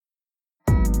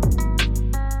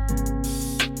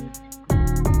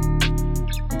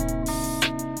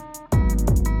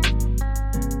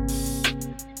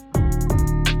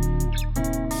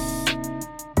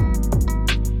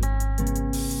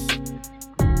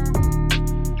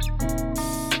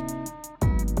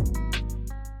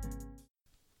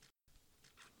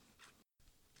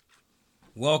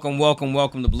Welcome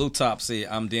to Blue Topsy.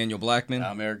 I'm Daniel Blackman.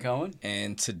 I'm Eric Cohen.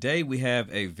 And today we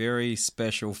have a very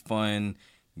special, fun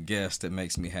guest that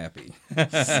makes me happy.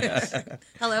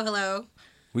 Hello.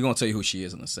 We're going to tell you who she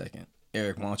is in a second.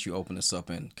 Eric, why don't you open this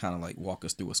up and kind of like walk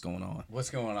us through what's going on?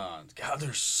 What's going on? God,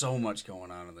 there's so much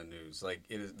going on in the news. Like,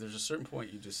 there's a certain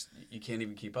point you can't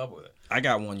even keep up with it. I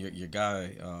got one. Your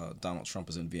guy, Donald Trump,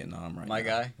 is in Vietnam right now. My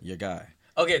guy? Your guy.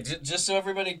 Okay, just so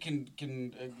everybody can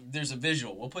there's a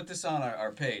visual. We'll put this on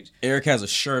our page. Eric has a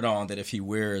shirt on that if he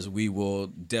wears, we will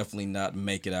definitely not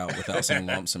make it out without some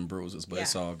lumps and bruises, but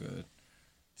It's all good.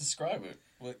 Describe it.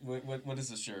 What is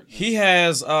this shirt? He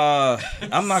has.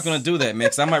 I'm not gonna do that, man,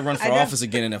 'cause I might run for office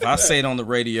again, and if I say it on the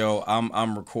radio,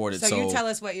 I'm recorded. So you tell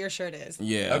us what your shirt is.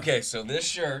 Yeah. Okay, so this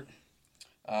shirt,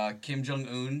 Kim Jong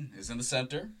Un is in the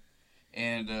center,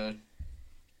 and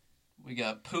we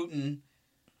got Putin,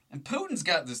 and Putin's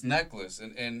got this necklace,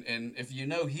 and if you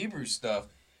know Hebrew stuff,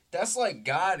 that's like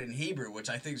God in Hebrew, which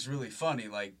I think is really funny.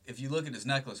 Like, if you look at his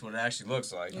necklace, what it actually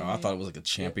looks like. Oh, I thought it was like a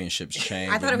championships chain.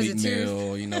 I thought it was meat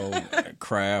a meal,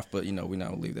 Kraft, but we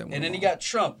not leave that one. And then you got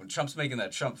Trump, and Trump's making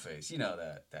that Trump face. You know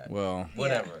that. Well,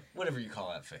 whatever you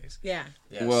call that face. Yeah.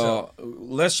 Well,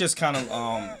 let's just kind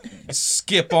of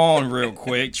skip on real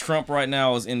quick. Trump right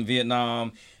now is in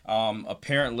Vietnam.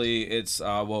 Apparently, it's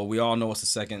we all know it's the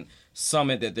second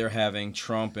summit that they're having.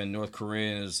 Trump and North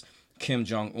Korea's Kim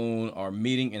Jong-un are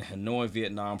meeting in Hanoi,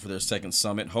 Vietnam for their second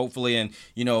summit. Hopefully, and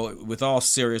with all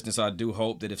seriousness, I do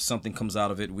hope that if something comes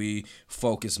out of it, we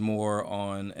focus more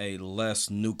on a less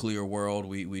nuclear world.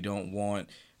 We don't want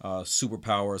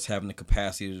superpowers having the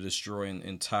capacity to destroy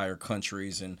entire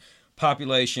countries and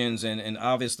populations, and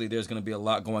obviously there's going to be a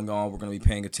lot going on. We're going to be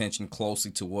paying attention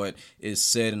closely to what is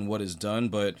said and what is done,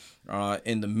 but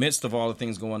in the midst of all the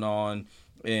things going on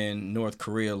in North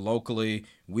Korea locally,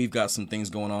 we've got some things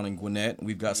going on in Gwinnett.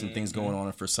 We've got some things going on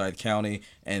in Forsyth County.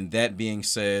 And that being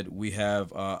said, we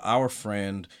have our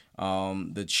friend,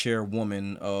 the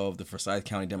chairwoman of the Forsyth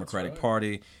County Democratic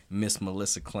Party, Miss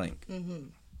Melissa Klink. Mm-hmm.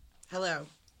 Hello,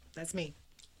 that's me.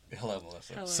 Hello,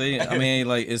 Melissa. Hello. See, I mean,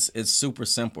 like it's super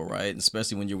simple, right?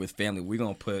 Especially when you're with family. We're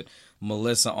gonna put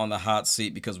Melissa on the hot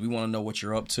seat because we want to know what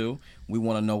you're up to. We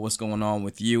want to know what's going on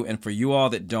with you. And for you all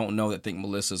that don't know, that think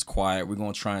Melissa's quiet, we're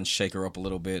gonna try and shake her up a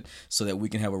little bit so that we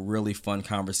can have a really fun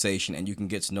conversation and you can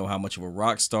get to know how much of a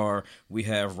rock star we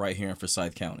have right here in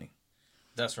Forsyth County.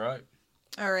 That's right.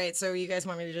 All right, so you guys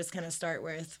want me to just kind of start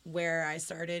with where I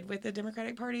started with the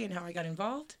Democratic Party and how I got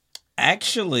involved?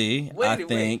 Actually, I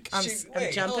think... I'm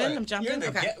jumping.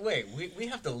 Okay. We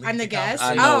have to lead. I'm the guest?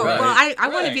 I know, right? Well, I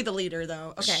want to be the leader,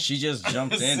 though. Okay. She just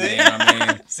jumped in there. I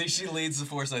mean... See, she leads the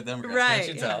Forsyth Democrats. Right.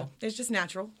 Can't you tell? It's just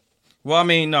natural. Well, I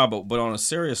mean, no, but on a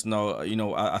serious note,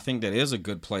 I think that is a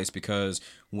good place because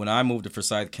when I moved to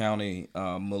Forsyth County,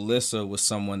 Melissa was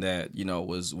someone that,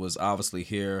 was obviously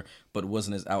here, but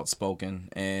wasn't as outspoken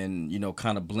and,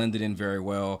 kind of blended in very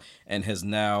well and has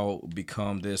now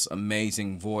become this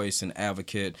amazing voice and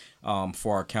advocate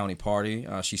for our county party.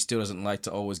 She still doesn't like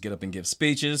to always get up and give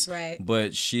speeches, right,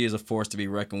 but she is a force to be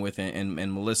reckoned with.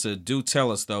 And Melissa, do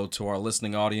tell us, though, to our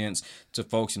listening audience, to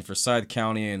folks in Forsyth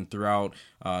County and throughout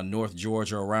North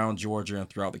Georgia, around Georgia, and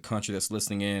throughout the country that's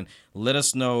listening in, let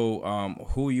us know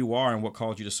who you are and what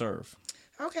called you to serve.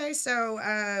 Okay, so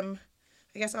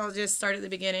I guess I'll just start at the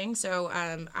beginning. So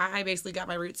I basically got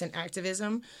my roots in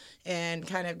activism and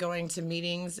kind of going to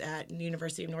meetings at the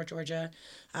University of North Georgia.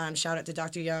 Shout out to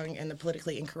Dr. Young and the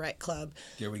Politically Incorrect Club.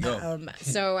 There we go.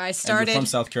 So I started... And you're from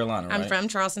South Carolina, right? I'm from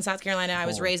Charleston, South Carolina. I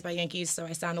was raised by Yankees, so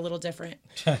I sound a little different.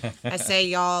 I say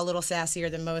y'all a little sassier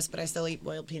than most, but I still eat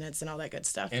boiled peanuts and all that good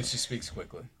stuff. And she speaks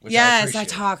quickly. Yes, I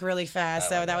talk really fast.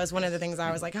 So that was one of the things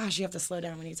I was like, gosh, you have to slow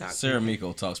down when you talk. Sarah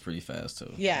Miko talks pretty fast,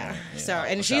 too. Yeah. So,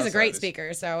 and she's a great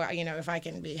speaker. So, if I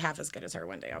can be half as good as her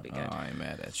one day, I'll be good. Oh, I ain't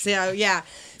mad at you. So, yeah.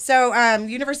 So,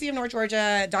 University of North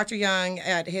Georgia, Dr. Young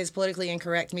at his Politically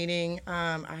Incorrect meeting,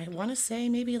 I want to say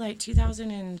maybe like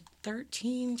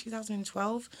 2013,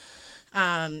 2012.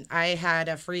 I had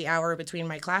a free hour between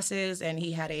my classes, and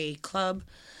he had a club,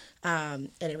 and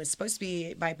it was supposed to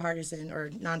be bipartisan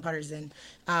or nonpartisan,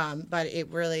 but it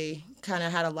really kind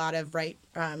of had a lot of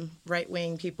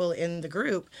right-wing people in the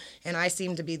group, and I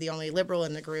seemed to be the only liberal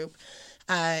in the group.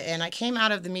 And I came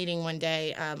out of the meeting one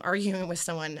day arguing with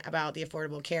someone about the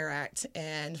Affordable Care Act,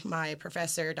 and my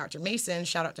professor, Dr. Mason,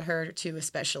 shout out to her too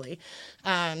especially,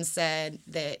 said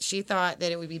that she thought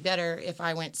that it would be better if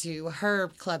I went to her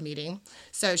club meeting.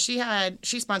 So she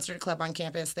sponsored a club on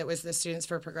campus that was the Students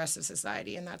for Progressive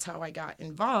Society, and that's how I got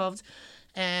involved.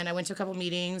 And I went to a couple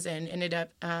meetings and ended up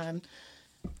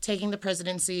taking the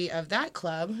presidency of that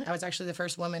club. I was actually the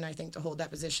first woman, I think, to hold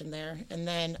that position there. And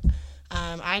then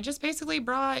I just basically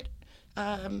brought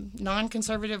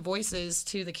non-conservative voices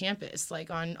to the campus,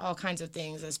 like on all kinds of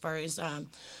things as far as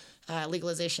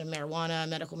legalization of marijuana,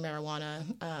 medical marijuana.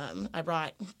 I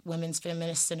brought Women's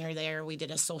Feminist Center there. We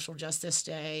did a social justice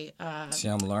day. See,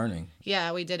 I'm learning.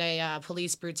 Yeah, we did a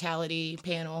police brutality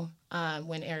panel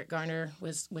when Eric Garner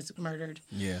was murdered.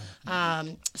 Yeah.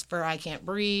 For I Can't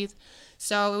Breathe.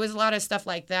 So it was a lot of stuff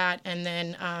like that. And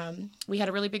then we had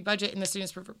a really big budget in the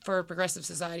Students for Progressive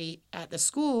Society at the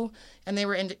school, and they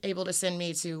were able to send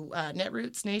me to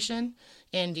Netroots Nation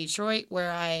in Detroit,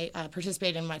 where I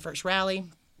participated in my first rally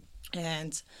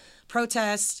and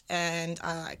protest, and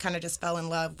I kind of just fell in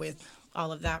love with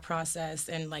all of that process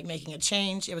and like making a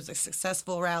change. It was a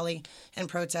successful rally and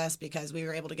protest because we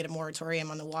were able to get a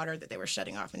moratorium on the water that they were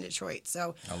shutting off in Detroit.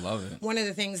 So I love it. One of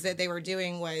the things that they were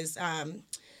doing was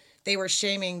they were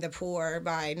shaming the poor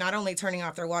by not only turning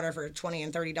off their water for $20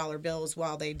 and $30 bills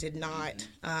while they did not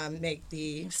make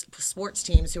the sports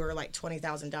teams, who were like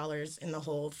 $20,000 in the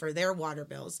hole for their water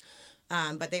bills.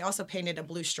 But they also painted a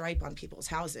blue stripe on people's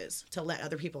houses to let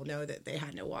other people know that they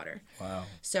had no water. Wow.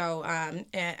 So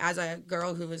as a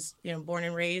girl who was, born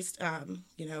and raised,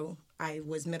 I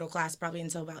was middle class probably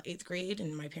until about 8th grade,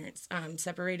 and my parents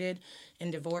separated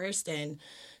and divorced. And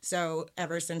so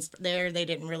ever since there, they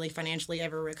didn't really financially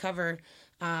ever recover.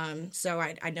 So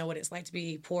I know what it's like to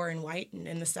be poor and white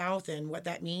in the South and what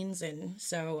that means. And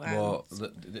so... well,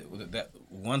 that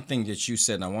one thing that you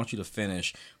said, and I want you to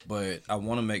finish, but I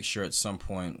want to make sure at some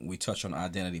point we touch on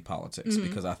identity politics,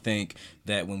 because I think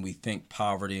that when we think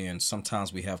poverty, and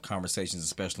sometimes we have conversations,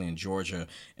 especially in Georgia,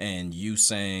 and you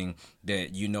saying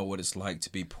that you know what it's like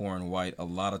to be poor and white, a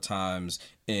lot of times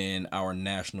in our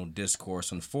national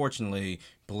discourse, unfortunately,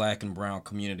 Black and brown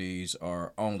communities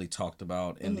are only talked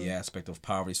about in the aspect of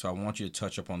poverty. So I want you to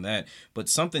touch up on that. But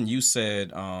something you said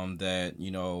that,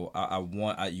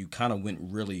 you kind of went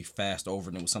really fast over,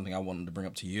 and it was something I wanted to bring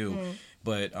up to you.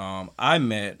 But I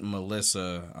met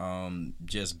Melissa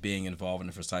just being involved in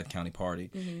the Forsyth County Party.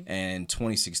 And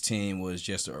 2016 was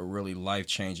just a really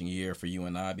life-changing year for you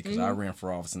and I, because I ran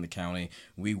for office in the county.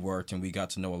 We worked and we got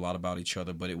to know a lot about each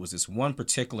other. But it was this one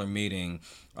particular meeting.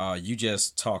 You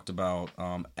just talked about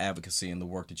advocacy and the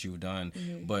work that you've done.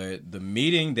 But the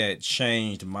meeting that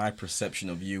changed my perception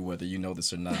of you, whether you know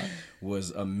this or not, was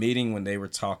a meeting when they were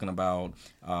talking about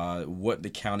what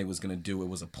the county was going to do. It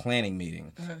was a planning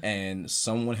meeting. And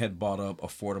someone had bought up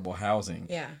affordable housing.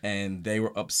 Yeah. And they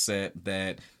were upset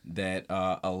that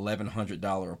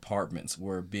 $1,100 apartments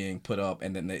were being put up,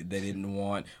 and then they didn't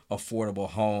want affordable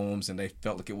homes, and they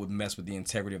felt like it would mess with the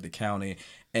integrity of the county.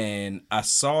 And I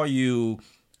saw you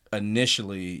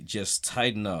initially just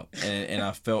tighten up, and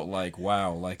I felt like,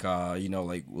 wow, like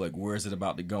where is it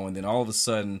about to go? And then all of a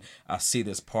sudden I see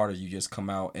this part of you just come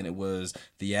out, and it was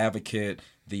the advocate,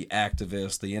 the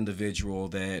activist, the individual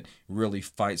that really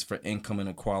fights for income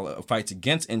inequality, fights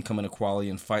against income inequality,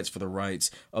 and fights for the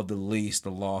rights of the least,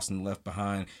 the lost, and left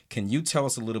behind. Can you tell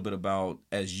us a little bit about,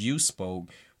 as you spoke,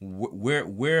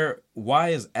 why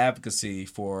is advocacy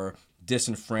for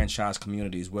disenfranchised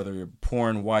communities, whether you're poor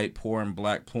and white, poor and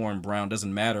Black, poor and brown,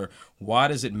 doesn't matter. Why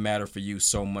does it matter for you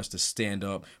so much to stand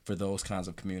up for those kinds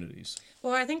of communities?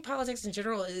 Well, I think politics in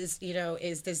general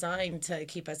is designed to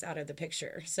keep us out of the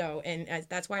picture. So, and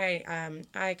that's why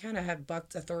I kind of have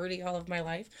bucked authority all of my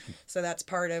life. So that's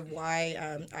part of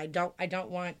why I don't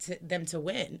want them to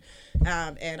win.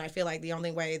 And I feel like the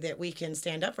only way that we can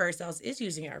stand up for ourselves is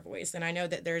using our voice. And I know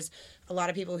that there's a lot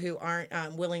of people who aren't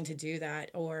willing to do that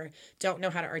or don't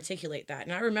know how to articulate that.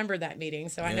 And I remember that meeting,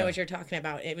 so I know what you're talking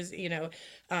about. It was,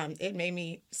 it made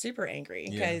me super angry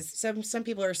because some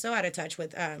people are so out of touch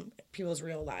with people's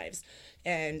real lives,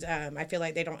 and I feel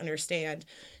like they don't understand,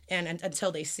 and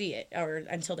until they see it or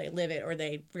until they live it or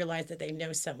they realize that they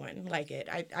know someone like it.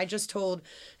 I just told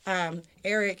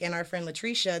Eric and our friend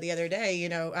Latricia the other day,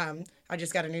 I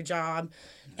just got a new job,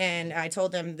 and I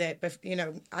told them that,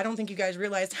 I don't think you guys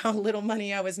realized how little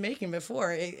money I was making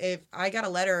before. If I got a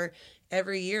letter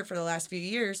every year for the last few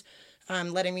years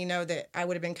letting me know that I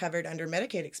would have been covered under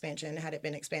Medicaid expansion had it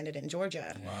been expanded in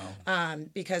Georgia. Wow.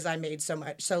 Because I made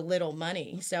so little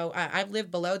money. So I've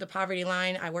lived below the poverty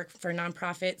line. I work for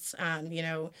nonprofits,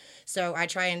 so I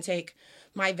try and take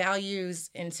my values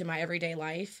into my everyday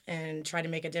life and try to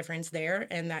make a difference there.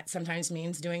 And that sometimes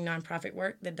means doing nonprofit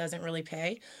work that doesn't really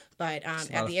pay. But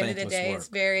at the end of the day, it's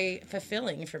very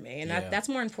fulfilling for me. And that's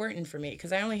more important for me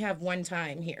because I only have one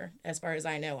time here, as far as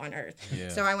I know, on earth. Yeah.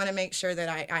 So I want to make sure that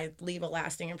I leave a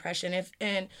lasting impression.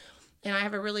 And I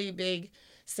have a really big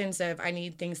sense of I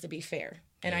need things to be fair.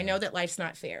 And I know that life's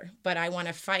not fair, but I want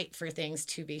to fight for things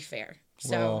to be fair.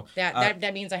 So Well,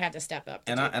 that means I had to step up.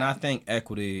 And I think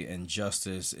equity and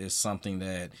justice is something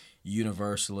that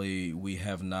universally we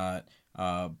have not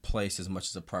placed as much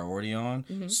as a priority on.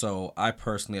 Mm-hmm. So I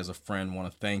personally, as a friend,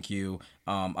 want to thank you.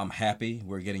 I'm happy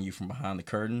we're getting you from behind the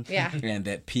curtain. Yeah. And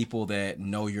that people that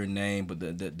know your name but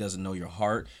that doesn't know your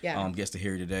heart gets to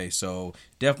hear you today. So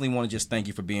definitely want to just thank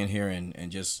you for being here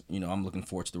and just, I'm looking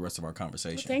forward to the rest of our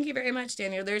conversation. Well, thank you very much,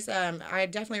 Daniel. There's I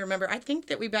definitely remember, I think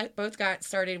that we both got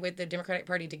started with the Democratic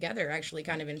Party together, actually,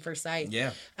 kind of in first sight.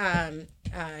 Yeah.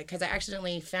 Because I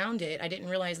accidentally found it. I didn't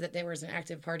realize that there was an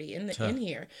active party in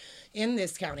here, in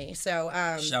this county. So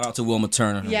shout out to Wilma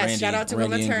Turner. Yes, shout out to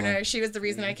Wilma Ingram. Turner. She was the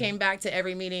reason I came back to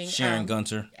every meeting. Sharon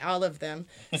Gunter. All of them.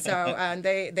 So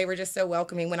they were just so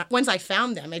welcoming. Once I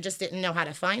found them, I just didn't know how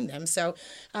to find them. So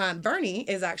Bernie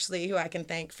is actually who I can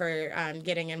thank for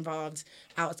getting involved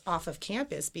off of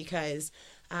campus, because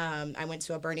I went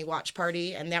to a Bernie watch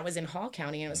party, and that was in Hall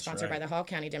County, and it was sponsored by the Hall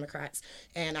County Democrats.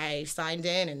 And I signed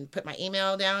in and put my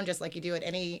email down, just like you do at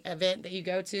any event that you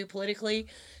go to politically.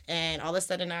 And all of a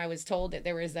sudden, I was told that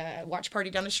there was a watch party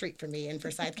down the street from me in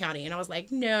Forsyth County. And I was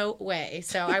like, no way.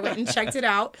 So I went and checked it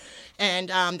out. And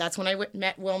that's when I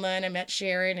met Wilma, and I met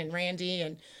Sharon and Randy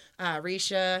and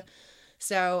Risha.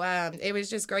 So it was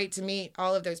just great to meet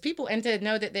all of those people and to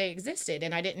know that they existed.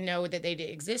 And I didn't know that they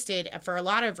existed for a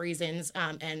lot of reasons.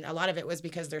 And a lot of it was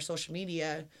because their social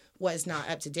media was not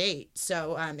up to date.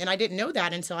 So, and I didn't know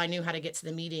that until I knew how to get to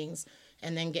the meetings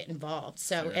and then get involved.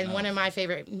 So, Fair enough. One of my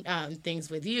favorite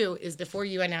things with you is before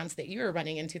you announced that you were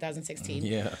running in 2016.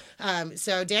 Yeah.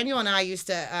 So Daniel and I used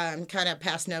to kind of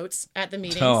pass notes at the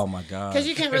meetings. Oh my God. Because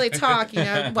you can't really talk,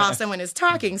 while someone is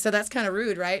talking. So that's kind of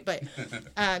rude, right? But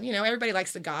everybody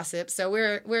likes to gossip. So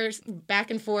we're back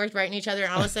and forth writing each other,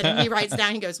 and all of a sudden he writes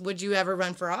down. He goes, "Would you ever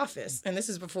run for office?" And this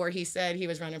is before he said he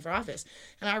was running for office.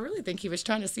 And I really think he was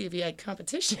trying to see if he had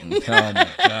competition. Oh my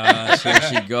gosh, here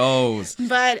she goes.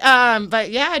 But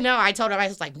yeah, no, I told him, I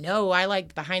was like, no, I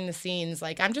like behind the scenes.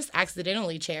 Like, I'm just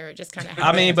accidentally chair. It just kind of happened.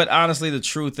 I mean, but honestly, the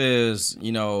truth is,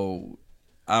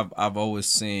 I've always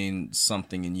seen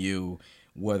something in you,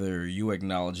 whether you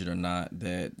acknowledge it or not,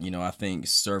 that, I think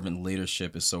servant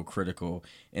leadership is so critical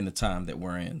in the time that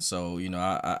we're in. So,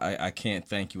 I can't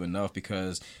thank you enough,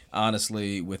 because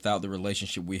honestly, without the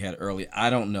relationship we had early, I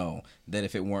don't know that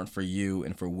if it weren't for you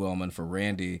and for Wilma and for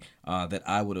Randy, that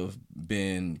I would have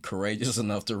been courageous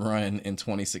enough to run in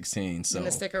 2016. So and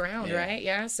to stick around, right?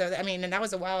 Yeah. So, and that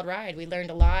was a wild ride. We learned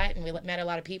a lot, and we met a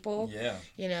lot of people.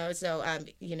 Yeah. So,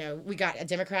 we got a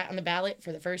Democrat on the ballot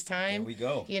for the first time. There we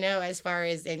go. As far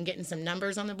as and getting some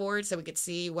numbers on the board so we could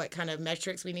see what kind of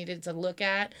metrics we needed to look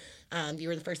at. You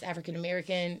were the first African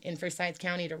American in Forsyth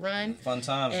County to run. Fun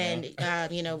times, and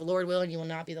Lord willing, you will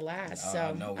not be the last.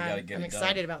 So no, we gotta get I'm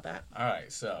excited about that. All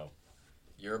right, so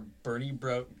you're Bernie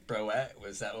Broette.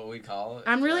 Was that what we call it?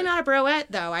 I'm really not a broette,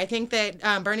 though. I think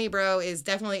that Bernie Bro is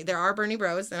definitely, there are Bernie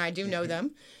Bros, and I do know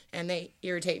them, and they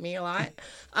irritate me a lot.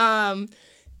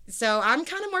 So I'm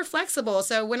kind of more flexible.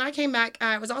 So when I came back,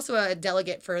 I was also a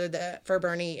delegate for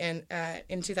Bernie in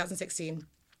 2016.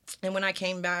 And when I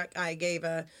came back, I gave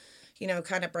a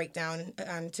kind of breakdown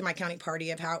to my county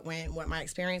party of how it went, what my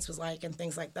experience was like, and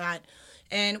things like that.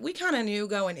 And we kind of knew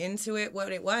going into it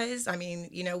what it was. I mean,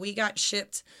 we got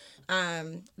shipped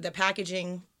the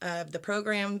packaging of the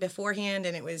program beforehand,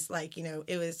 and it was like,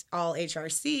 it was all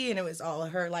HRC, and it was all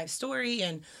her life story,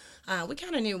 and we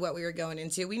kind of knew what we were going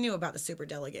into. We knew about the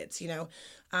superdelegates,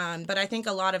 but I think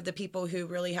a lot of the people who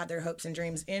really had their hopes and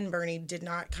dreams in Bernie did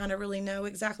not kind of really know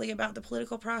exactly about the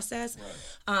political process.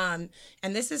 Right.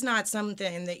 And this is not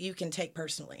something that you can take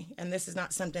personally. And this is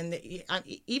not something that,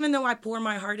 even though I pour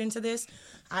my heart into this,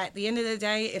 at the end of the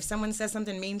day, if someone says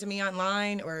something mean to me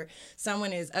online, or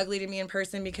someone is ugly to me in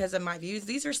person because of my views,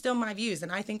 these are still my views,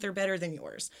 and I think they're better than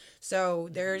yours. So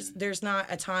there's not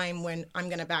a time when I'm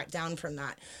going to back down from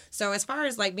that. So as far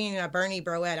as like being a Bernie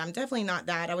Broette, I'm definitely not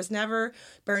that. I was never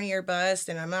Bernie or bust,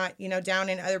 and I'm not, down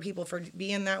in other people for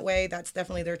being that way. That's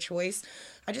definitely their choice.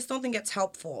 I just don't think it's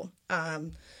helpful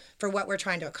for what we're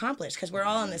trying to accomplish, because we're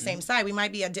all on the same side. We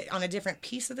might be on a different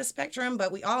piece of the spectrum,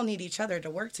 but we all need each other to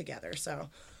work together. So.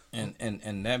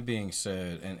 And that being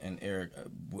said, and Eric,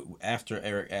 after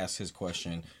Eric asks his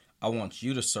question, I want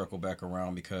you to circle back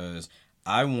around, because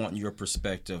I want your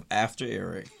perspective after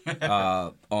Eric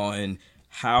on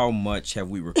how much have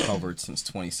we recovered since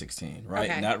 2016, right?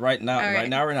 Okay. Not right now, right. right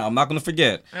now. I'm not going to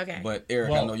forget. Okay. But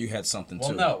Eric, I know you had something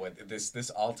too. Well, no, this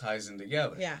all ties in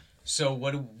together. Yeah. So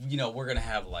we're going to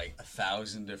have like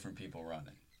 1,000 different people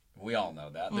running. We all know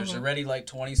that. There's already like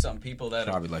 20-some people that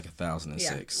probably like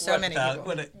 1,006. So many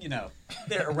people.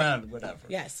 They're around, whatever.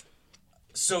 Yes.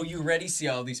 So you already see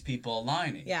all these people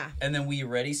aligning. Yeah. And then we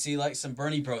already see like some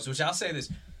Bernie bros, which I'll say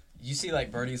this. You see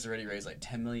like Bernie's already raised like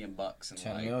 $10 million in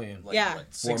 10 million. Like, Yeah.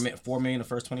 Like 4 million the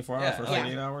first 24 hours, first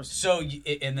 48 hours. So,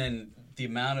 and then the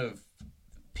amount of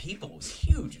people was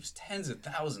huge. It was tens of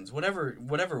thousands, whatever it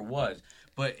was.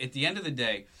 But at the end of the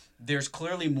day, there's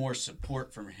clearly more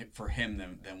support for him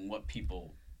than what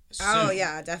people assume. Oh,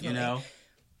 yeah, definitely. You know?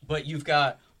 But you've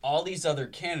got all these other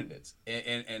candidates.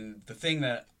 And the thing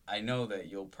that I know that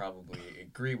you'll probably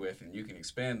agree with and you can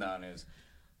expand on is,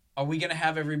 are we going to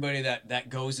have everybody that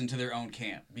goes into their own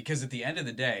camp? Because at the end of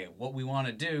the day, what we want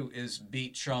to do is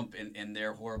beat Trump in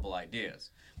their horrible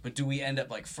ideas. But do we end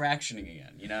up like fractioning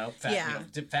again?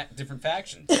 Different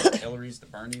factions. Hillary's, the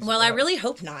Bernies. Well, I really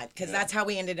hope not, because that's how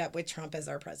we ended up with Trump as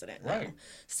our president. Now. Right.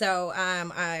 So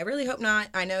I really hope not.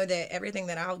 I know that everything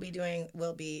that I'll be doing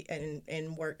will be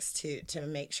in works to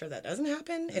make sure that doesn't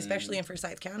happen, especially in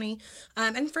Forsyth County.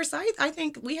 And Forsyth, I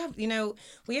think we have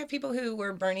people who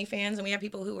were Bernie fans and we have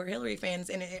people who were Hillary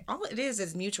fans, and all it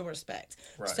is mutual respect.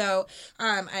 Right. So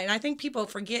and I think people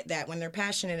forget that when they're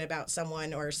passionate about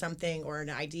someone or something or an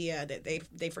idea, that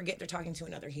they forget they're talking to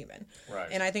another human. Right.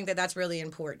 And I think that that's really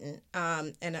important.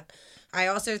 And I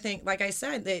also think, like I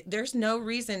said, that there's no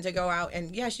reason to go out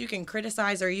and, yes, you can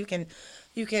criticize or you can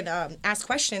ask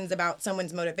questions about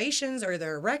someone's motivations or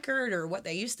their record or what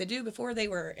they used to do before they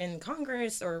were in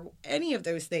Congress or any of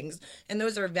those things, and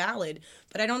those are valid.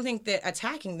 But I don't think that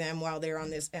attacking them while they're on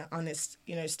this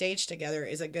stage together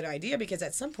is a good idea, because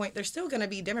at some point they're still going to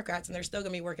be Democrats and they're still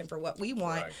going to be working for what we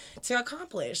want to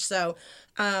accomplish. So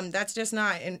that's just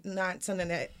not something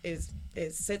that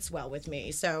sits well with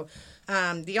me. So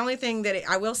the only thing that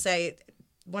I will say,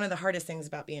 one of the hardest things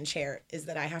about being chair is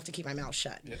that I have to keep my mouth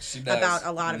shut about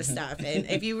a lot of stuff. And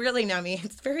if you really know me,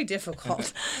 it's very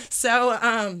difficult.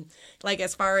 So, like,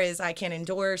 as far as I can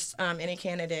endorse any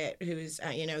candidate who's,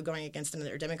 going against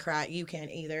another Democrat, you can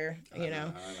either,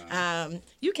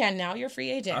 you can now. You're a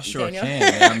free agent. I sure Daniel. can.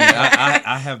 Man. I mean,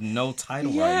 I have no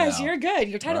title right now. Yes, you're good.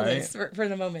 You're titleless for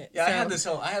the moment. Yeah,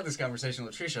 so. I had this conversation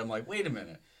with Tricia. I'm like, wait a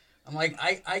minute. I'm like,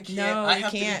 I can't. No, I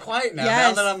have to be quiet now.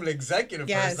 Yes. Now that I'm an executive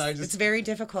person, It's very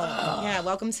difficult. Yeah,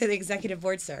 welcome to the executive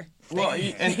board, sir. Well,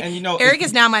 and Eric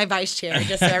is now my vice chair,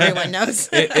 just so everyone knows.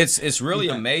 It's really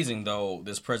amazing, though,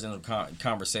 this presidential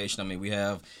conversation. I mean, we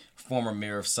have former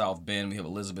mayor of South Bend. We have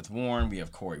Elizabeth Warren. We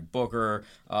have Cory Booker.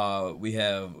 We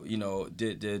have,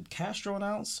 did Castro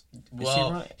announce?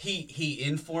 Well, he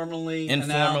informally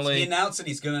announced. He announced that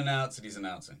he's going to announce that he's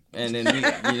announcing. And then,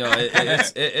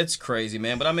 it's crazy,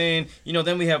 man. But I mean,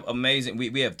 then we have amazing.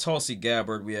 We have Tulsi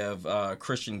Gabbard. We have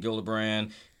Christian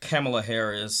Gillibrand, Kamala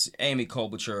Harris, Amy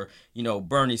Klobuchar,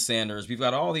 Bernie Sanders. We've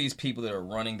got all these people that are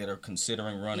running, that are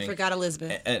considering running. You forgot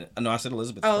Elizabeth. No, I said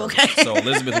Elizabeth first. Okay. So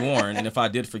Elizabeth Warren, and if I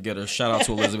did forget her, shout out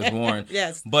to Elizabeth Warren.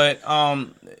 Yes. But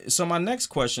so my next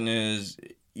question is,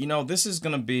 this is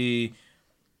going to be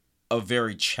a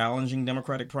very challenging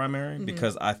Democratic primary,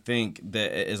 because I think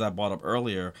that, as I brought up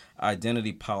earlier,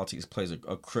 identity politics plays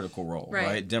a critical role,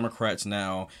 right? Democrats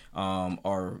now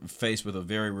are faced with a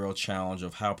very real challenge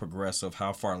of how progressive,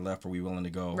 how far left are we willing to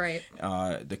go. Right.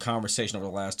 The conversation over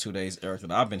the last 2 days, Eric,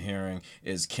 that I've been hearing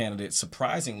is candidates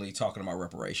surprisingly talking about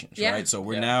reparations, right? So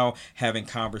we're now having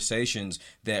conversations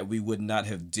that we would not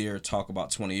have dared talk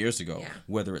about 20 years ago,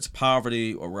 whether it's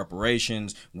poverty or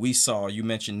reparations. You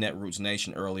mentioned Netroots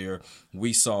Nation earlier.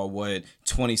 We saw what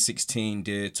 2016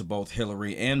 did to both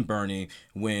Hillary and Bernie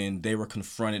when they were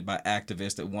confronted by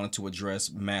activists that wanted to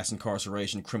address mass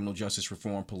incarceration, criminal justice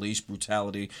reform, police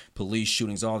brutality, police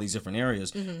shootings, all these different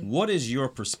areas. What is your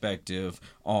perspective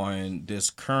on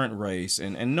this current race?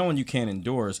 And knowing you can't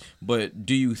endorse, but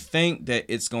do you think that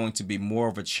it's going to be more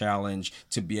of a challenge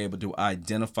to be able to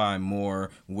identify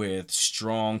more with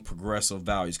strong progressive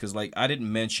values? Because, I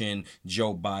didn't mention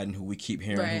Joe Biden, who we keep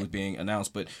hearing who is being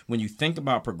announced, but when you think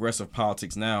about progressive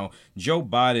politics now, Joe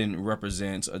Biden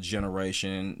represents a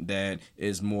generation that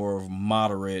is more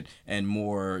moderate and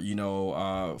more,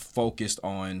 focused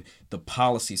on the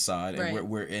policy side,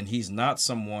 and he's not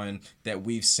someone that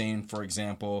we've seen, for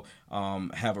example,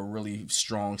 have a really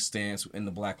strong stance in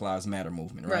the Black Lives Matter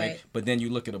movement, right? But then you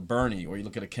look at a Bernie, or you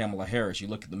look at a Kamala Harris, you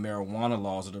look at the marijuana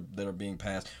laws that are being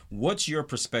passed. What's your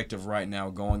perspective right now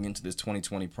going into this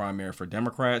 2020 primary for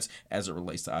Democrats as it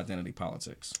relates to identity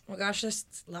politics? Well, gosh, there's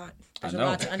a lot. There's a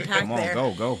lot to unpack Come on, there.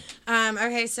 Go.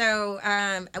 Okay, so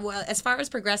well, as far as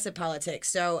progressive politics,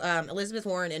 so Elizabeth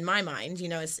Warren, in my mind,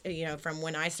 from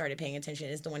when I started paying attention,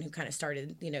 is the one who kind of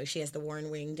started. She has the Warren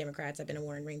Wing Democrats. I've been a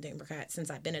Warren Wing Democrat since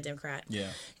I've been a Democrat. Yeah.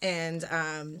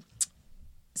 And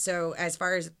so as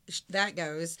far as that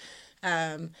goes,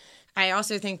 I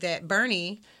also think that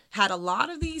Bernie had a lot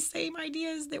of these same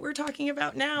ideas that we're talking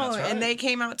about now. That's right. And they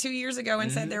came out 2 years ago and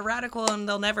said they're radical and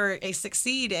they'll never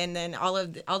succeed. And then all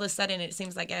of a sudden it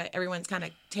seems like everyone's kind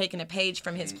of taking a page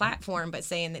from his platform, but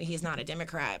saying that he's not a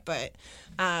Democrat. But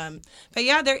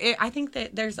yeah, I think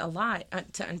that there's a lot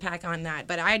to unpack on that.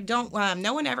 But I don't,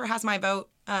 no one ever has my vote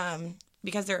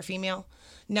because they're a female.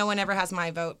 No one ever has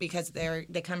my vote because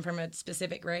they come from a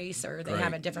specific race or they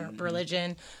have a different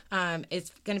religion. It's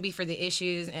going to be for the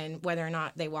issues and whether or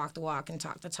not they walk the walk and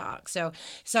talk the talk. So,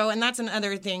 and that's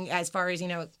another thing as far as,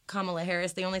 Kamala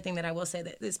Harris. The only thing that I will say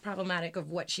that is problematic of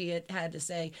what she had to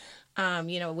say,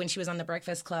 when she was on the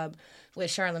Breakfast Club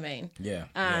with Charlemagne. Yeah.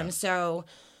 So.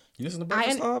 You listen to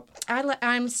Breakfast Club?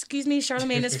 Excuse me,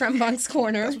 Charlemagne is from Moncks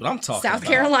Corner. That's what I'm talking South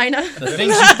about. Carolina. The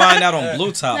things you find out on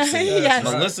Blue Top Seat. Yes.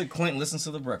 Melissa Clinton listens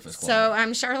to the Breakfast Club.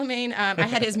 So Charlemagne, I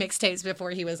had his mixtapes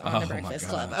before he was on the Breakfast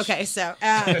Club. Okay, so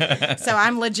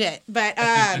I'm legit. But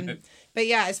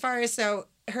yeah, as far as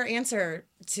her answer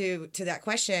to that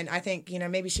question, I think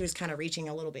maybe she was kind of reaching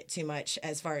a little bit too much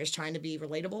as far as trying to be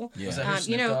relatable. Yeah. Was that her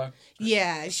Snoop Dogg?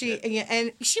 Yeah, and she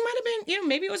might have been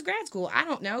maybe it was grad school. I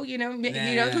don't know. She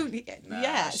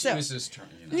was just trying.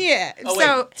 Yeah. Oh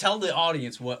wait, tell the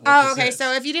audience what Oh, this okay. is.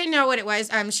 So if you didn't know what it was,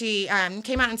 she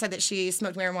came out and said that she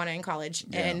smoked marijuana in college,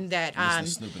 and that Listen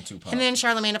to Snoop and Tupac. and then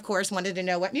Charlemagne, of course, wanted to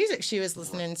know what music she was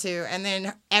listening to, and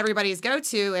then everybody's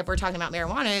go-to if we're talking about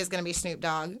marijuana is going to be Snoop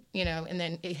Dogg, and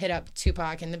then it hit up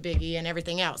Tupac and the Biggie and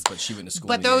everything else. But she went to school.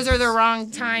 But those are the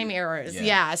wrong time eras. Yeah.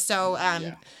 Yeah. So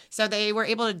so they were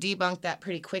able to debunk that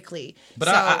pretty quickly. But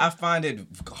so, I find it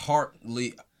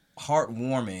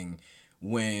heartwarming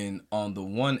when on the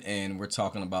one end we're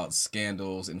talking about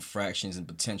scandals, infractions, and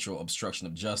potential obstruction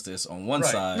of justice on one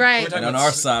side, Right. and on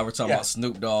our side we're talking about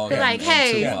Snoop Dogg They're and, like,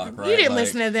 hey, Tupac, right? you didn't Like,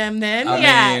 listen to them then.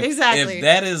 I mean, Exactly. If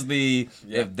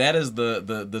that is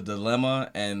the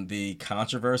dilemma and the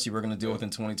controversy we're going to deal with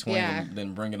in 2020,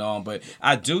 then bring it on. But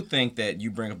I do think that you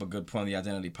bring up a good point on the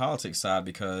identity politics side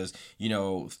because,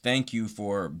 thank you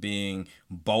for being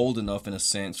bold enough in a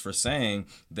sense for saying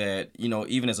that,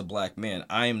 even as a black man,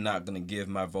 I am not going to give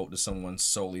my vote to someone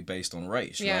solely based on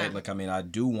race, right? Like, I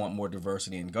do want more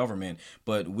diversity in government,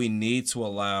 but we need to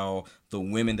allow the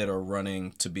women that are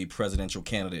running to be presidential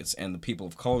candidates and the people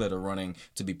of color that are running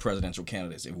to be presidential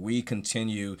candidates. If we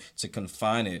continue to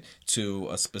confine it to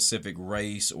a specific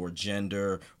race or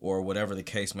gender or whatever the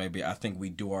case may be, I think we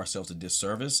do ourselves a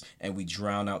disservice and we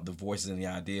drown out the voices and the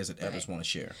ideas that others want to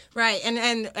share. Right.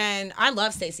 And I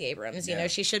love Stacey Abrams.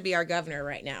 She should be our governor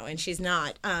right now, and she's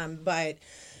not. But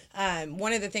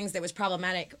one of the things that was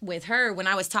problematic with her when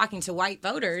I was talking to white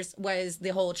voters was the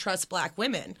whole trust black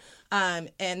women.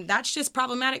 And that's just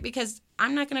problematic because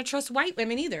I'm not going to trust white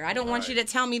women either. I don't want you to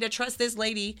tell me to trust this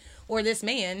lady or this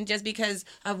man just because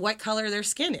of what color their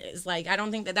skin is. Like, I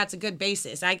don't think that that's a good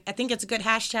basis. I think it's a good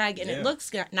hashtag and it looks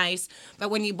nice. But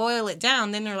when you boil it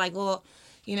down, then they're like, well,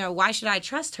 why should I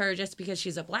trust her just because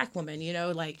she's a black woman,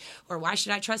 or why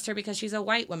should I trust her because she's a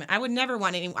white woman? I would never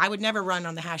run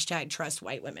on the hashtag trust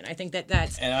white women. I think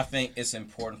that's... And I think it's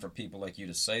important for people like you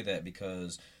to say that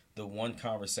because the one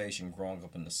conversation growing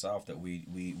up in the South that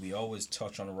we always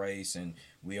touch on race and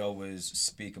we always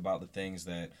speak about the things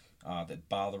that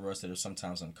bother us, that are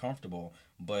sometimes uncomfortable.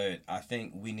 But I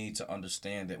think we need to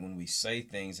understand that when we say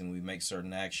things and we make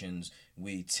certain actions,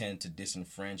 we tend to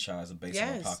disenfranchise a base of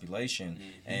our population.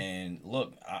 Mm-hmm. And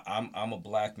look, I'm a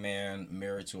black man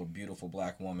married to a beautiful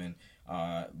black woman.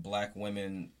 Black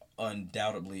women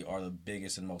undoubtedly are the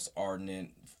biggest and most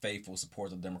ardent, faithful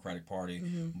supporters of the Democratic Party.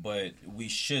 Mm-hmm. But we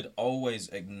should always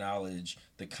acknowledge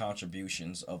the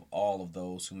contributions of all of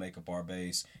those who make up our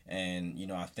base. And,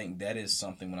 I think that is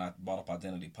something when I brought up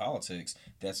identity politics,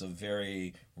 that's a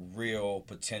very real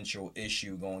potential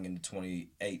issue going into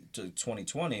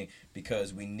 2020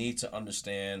 because we need to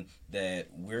understand that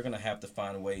we're going to have to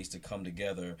find ways to come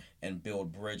together and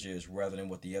build bridges rather than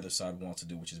what the other side wants to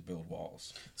do, which is build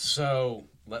walls. So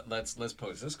let's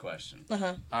pose this question.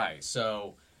 Uh-huh. All right,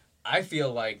 so I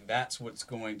feel like that's what's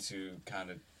going to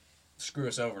kind of screw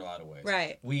us over in a lot of ways.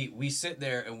 Right. We sit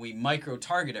there and we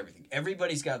micro-target everything.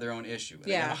 Everybody's got their own issue. And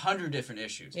they have 100 different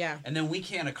issues. Yeah. And then we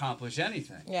can't accomplish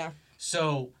anything. Yeah.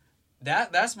 So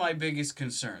that's my biggest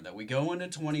concern, that we go into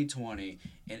 2020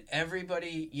 and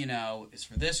everybody, is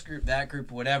for this group, that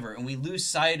group, whatever, and we lose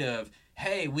sight of,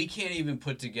 hey, we can't even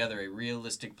put together a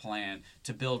realistic plan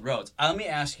to build roads. Let me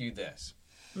ask you this.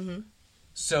 Mm-hmm.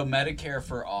 So Medicare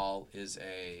for All is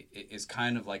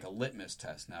kind of like a litmus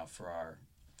test now for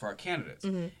our candidates.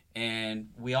 Mm-hmm. And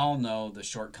we all know the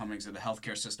shortcomings of the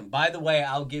healthcare system. By the way,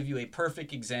 I'll give you a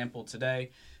perfect example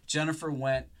today. Jennifer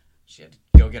she had to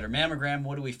go get her mammogram.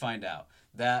 What do we find out?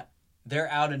 That they're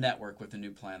out of network with the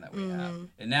new plan that we have.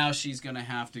 And now she's going to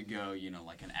have to go,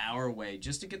 like an hour away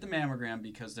just to get the mammogram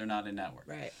because they're not in network.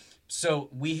 Right. So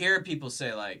we hear people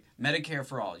say, like, Medicare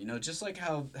for all, just like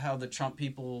how the Trump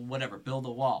people, whatever, build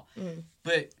a wall.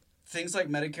 But things like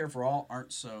Medicare for all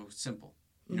aren't so simple.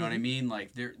 You know what I mean?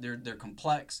 Like, they're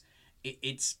complex.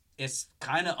 It's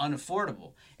kind of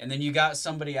unaffordable. And then you got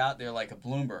somebody out there like a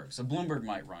Bloomberg. So Bloomberg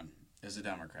might run as a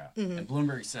Democrat. And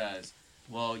Bloomberg says,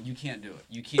 well, you can't do it.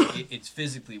 You can't. It's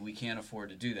physically, we can't afford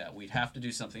to do that. We'd have to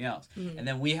do something else. And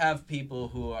then we have people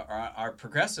who are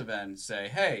progressive and say,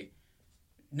 hey,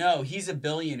 no, he's a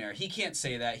billionaire. He can't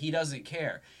say that. He doesn't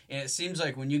care. And it seems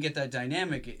like when you get that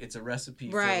dynamic, it's a recipe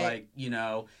for, like,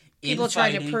 people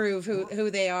trying to prove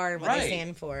who they are and what they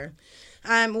stand for.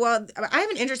 Well, I have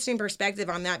an interesting perspective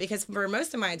on that because for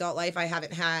most of my adult life, I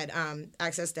haven't had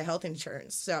access to health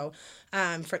insurance. So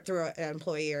through an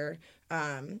employer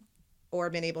or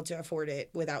been able to afford it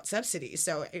without subsidies.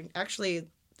 So actually,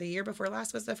 the year before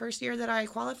last was the first year that I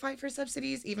qualified for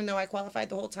subsidies, even though I qualified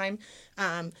the whole time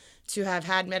to have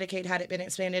had Medicaid had it been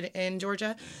expanded in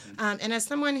Georgia. And as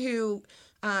someone who,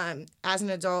 as an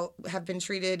adult, have been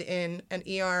treated in an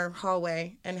ER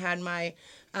hallway and had my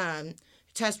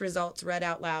test results read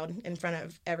out loud in front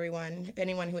of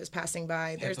anyone who was passing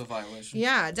by. There's HIPAA violation.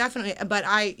 Yeah, definitely. But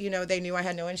they knew I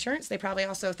had no insurance. They probably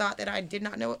also thought that I did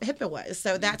not know what HIPAA was.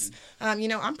 So that's,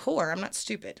 I'm poor. I'm not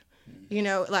stupid.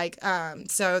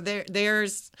 So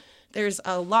there's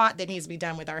a lot that needs to be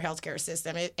done with our healthcare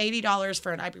system. $80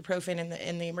 for an ibuprofen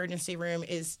in the emergency room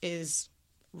is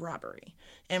robbery,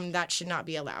 and that should not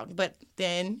be allowed. But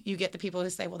then you get the people who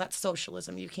say, well, that's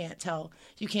socialism. You can't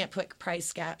put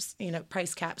price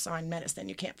caps on medicine.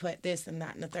 You can't put this and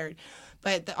that and the third.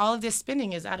 But all of this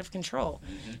spending is out of control.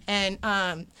 And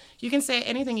you can say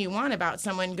anything you want about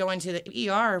someone going to the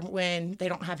ER when they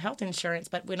don't have health insurance,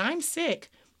 but when I'm sick,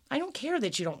 I don't care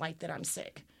that you don't like that I'm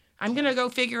sick. I'm going to go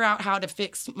figure out how to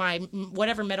fix my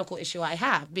whatever medical issue I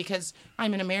have because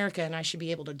I'm in America and I should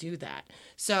be able to do that.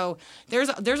 So there's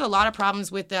a lot of problems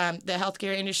with the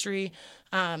healthcare industry,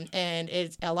 and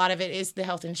a lot of it is the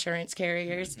health insurance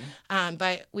carriers.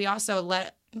 But we also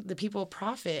let the people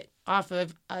profit off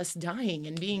of us dying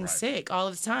and being sick all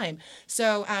of the time.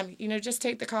 So, just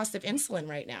take the cost of insulin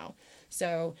right now.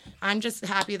 So I'm just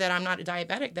happy that I'm not a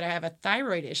diabetic, that I have a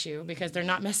thyroid issue because they're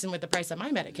not messing with the price of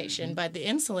my medication. But the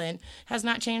insulin has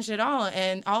not changed at all.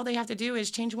 And all they have to do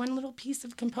is change one little piece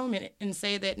of component and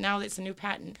say that now it's a new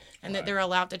patent and that they're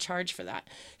allowed to charge for that.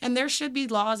 And there should be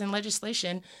laws and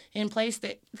legislation in place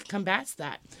that combats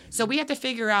that. So we have to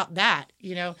figure out that,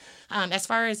 as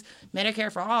far as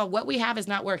Medicare for all, what we have is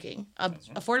not working.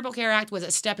 Affordable Care Act was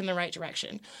a step in the right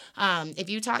direction. If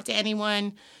you talk to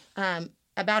anyone,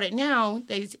 about it now,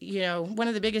 one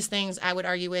of the biggest things I would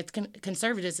argue with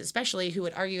conservatives, especially who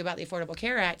would argue about the Affordable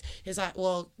Care Act, is that,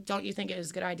 well, don't you think it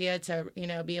was a good idea to,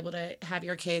 be able to have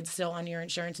your kids still on your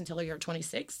insurance until you're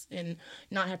 26 and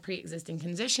not have pre-existing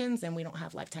conditions, and we don't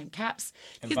have lifetime caps?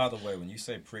 And by the way, when you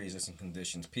say pre-existing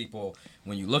conditions, people,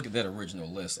 when you look at that original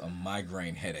list, a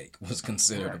migraine headache was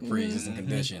considered a pre-existing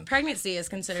condition. Pregnancy is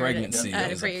considered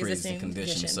a pre-existing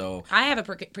condition. So I have a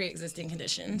pre-existing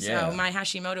condition, so my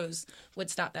Hashimoto's would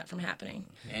stop that from happening.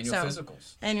 Annual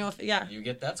physicals. Yeah. You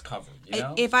get that's covered.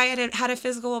 If I had a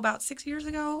physical about 6 years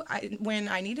ago, when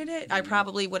I needed it, I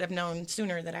probably would have known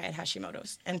sooner that I had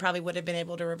Hashimoto's and probably would have been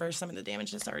able to reverse some of the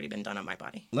damage that's already been done on my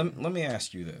body. Let me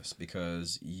ask you this,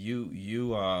 because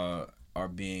you are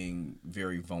being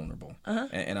very vulnerable.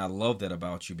 And I love that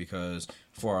about you, because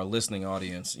for our listening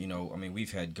audience,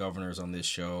 we've had governors on this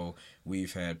show.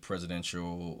 We've had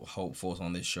presidential hopefuls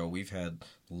on this show. We've had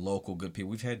local good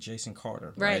people. We've had Jason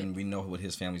Carter, right? And we know what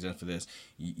his family's done for this.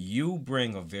 You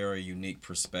bring a very unique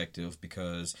perspective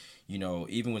because,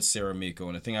 even with Sarah Miko,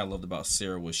 and the thing I loved about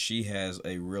Sarah was she has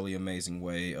a really amazing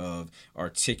way of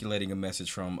articulating a message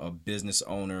from a business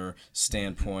owner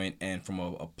standpoint and from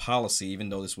a policy, even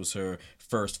though this was her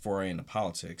first foray into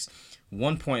politics.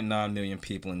 1.9 million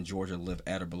people in Georgia live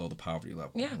at or below the poverty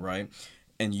level, right?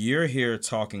 And you're here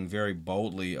talking very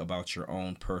boldly about your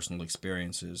own personal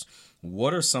experiences.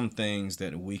 What are some things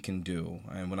that we can do?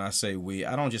 And when I say we,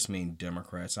 I don't just mean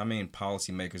Democrats. I mean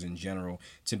policymakers in general,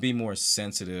 to be more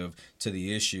sensitive to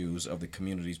the issues of the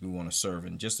communities we want to serve.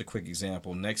 And just a quick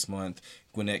example, next month,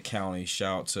 Gwinnett County,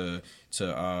 shout to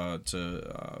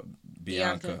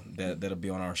Bianca that'll be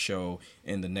on our show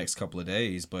in the next couple of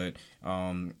days. But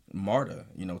MARTA,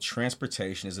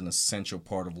 transportation is an essential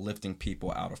part of lifting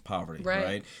people out of poverty,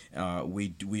 right?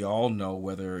 We all know,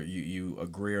 whether you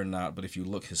agree or not, but if you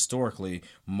look historically, historically,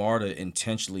 MARTA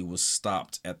intentionally was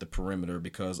stopped at the perimeter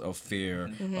because of fear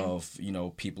of,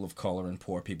 people of color and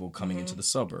poor people coming into the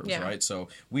suburbs, right? So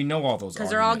we know all those arguments. Because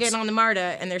they're all getting on the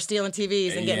MARTA and they're stealing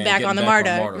TVs and getting back on the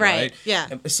MARTA, right? Yeah.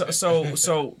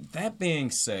 So that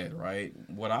being said, right,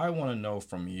 what I want to know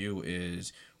from you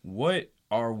is, what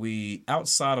are we,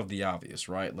 outside of the obvious,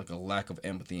 right, like a lack of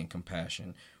empathy and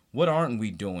compassion, what aren't we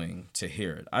doing to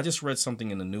hear it? I just read something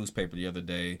in the newspaper the other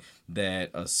day that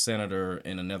a senator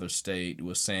in another state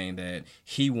was saying that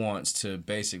he wants to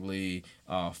basically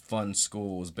fund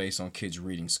schools based on kids'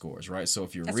 reading scores, right? So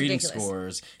if your reading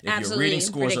scores, your reading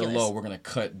scores are low, we're going to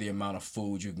cut the amount of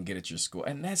food you can get at your school.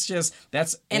 And that's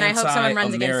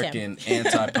anti-American,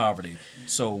 anti-poverty.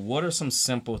 So what are some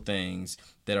simple things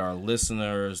that our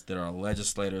listeners, that our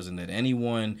legislators, and that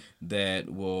anyone that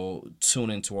will tune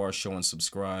into our show and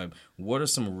subscribe, what are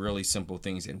some really simple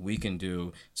things that we can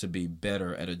do to be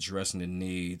better at addressing the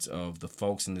needs of the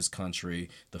folks in this country,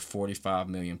 the 45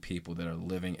 million people that are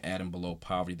living at and below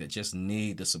poverty, that just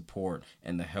need the support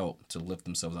and the help to lift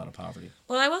themselves out of poverty?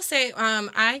 Well, I will say,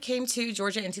 I came to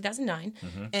Georgia in 2009,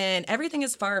 and everything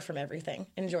is far from everything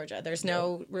in Georgia. There's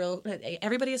no real,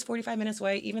 everybody is 45 minutes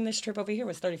away. Even this trip over here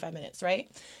was 35 minutes, right?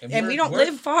 And we don't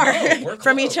live far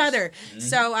from each other.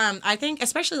 So I think,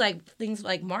 especially like things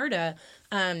like MARTA,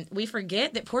 we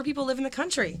forget that poor people live in the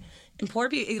country. And poor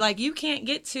people, like, you can't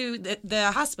get to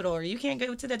the hospital, or you can't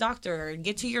go to the doctor or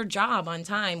get to your job on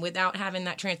time without having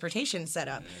that transportation set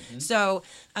up. So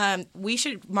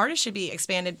MARTA should be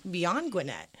expanded beyond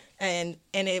Gwinnett. And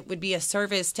it would be a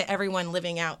service to everyone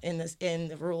living out in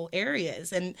the rural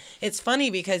areas. And it's funny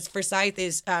because Forsyth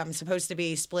is supposed to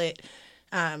be split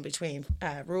between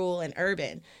rural and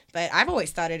urban. But I've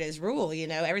always thought it is rural,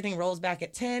 everything rolls back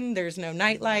at 10, there's no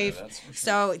nightlife. Yeah, sure.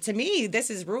 So to me, this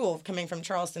is rural coming from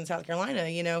Charleston, South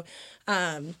Carolina,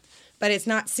 but it's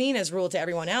not seen as rural to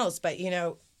everyone else. But,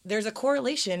 there's a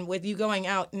correlation with you going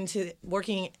out into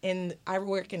I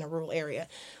work in a rural area.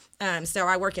 So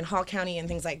I work in Hall County and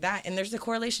things like that. And there's a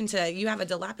correlation to, you have a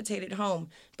dilapidated home,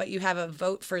 but you have a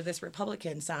vote for this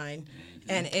Republican sign.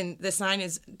 And the sign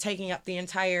is taking up the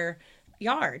entire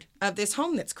yard of this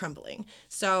home that's crumbling.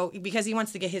 So because he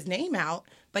wants to get his name out,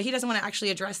 but he doesn't want to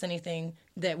actually address anything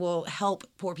that will help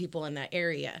poor people in that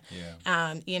area.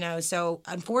 So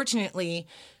unfortunately,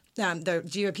 the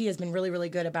GOP has been really, really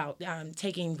good about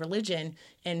taking religion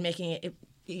and making it,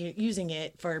 using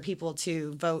it for people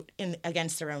to vote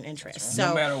against their own interests. Right. So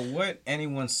no matter what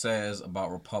anyone says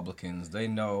about Republicans, they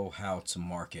know how to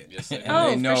market. Yes,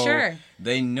 and for sure.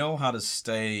 They know how to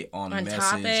stay on message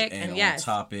topic, and on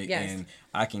topic. Yes. And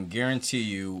I can guarantee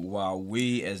you, while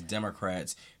we as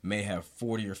Democrats may have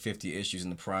 40 or 50 issues in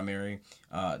the primary,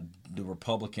 the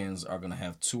Republicans are going to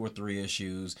have 2 or 3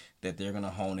 issues that they're going to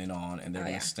hone in on and they're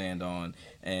going to stand on.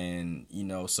 And,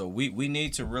 so we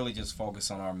need to really just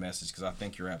focus on our message, because I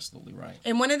think you're absolutely right.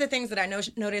 And one of the things that I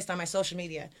noticed on my social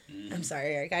media, I'm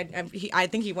sorry, Eric, I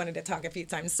think he wanted to talk a few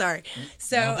times. Sorry.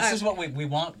 So this is what we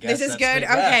want, guys. This is good.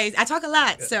 Okay. I talk a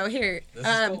lot. So here.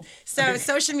 Cool. So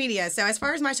social media. So as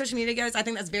far as my social media goes, I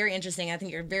think that's very interesting. I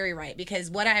think you're very right, because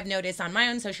what I have noticed on my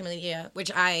own social media,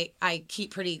 which I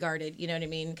keep pretty guarded, you know what I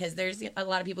mean? Because there's a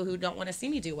lot of people who don't want to see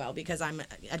me do well because I'm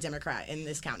a Democrat in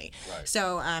this county. Right.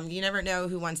 So you never know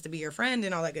who wants to be your friend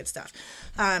and all that good stuff.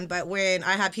 But when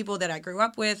I have people that I grew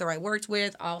up with or I worked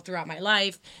with all throughout my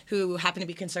life who happen to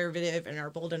be conservative and are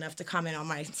bold enough to comment on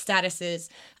my statuses,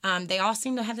 they all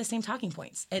seem to have the same talking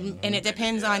points. And it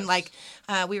depends on, like,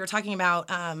 we were talking about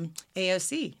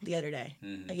AOC the other day,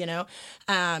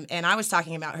 and I was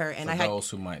talking about her. And For those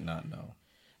who might not know.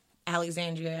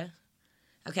 Alexandria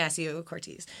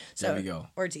Ocasio-Cortez. So, there we go.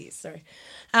 Ortiz, sorry.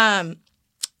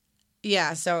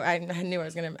 Yeah, so I knew I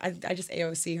was going to, I just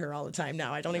AOC her all the time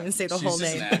now. I don't even say the whole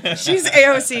name. She's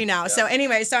AOC now. Yeah. So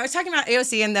anyway, so I was talking about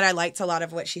AOC and that I liked a lot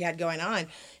of what she had going on.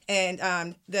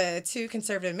 And the 2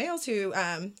 conservative males who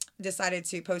decided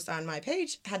to post on my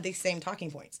page had the same talking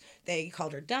points. They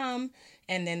called her dumb,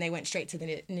 and then they went straight to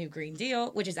the new Green Deal,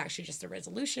 which is actually just a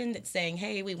resolution that's saying,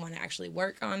 hey, we want to actually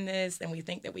work on this, and we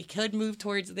think that we could move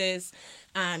towards this.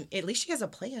 At least she has a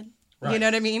plan. Right. You know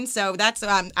what I mean? So that's,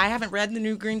 I haven't read the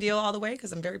new Green Deal all the way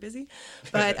because I'm very busy,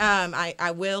 but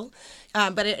I will.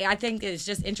 But I think it's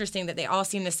just interesting that they all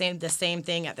seem the same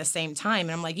thing at the same time.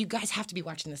 And I'm like, you guys have to be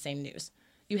watching the same news.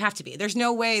 You have to be. There's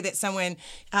no way that someone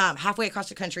halfway across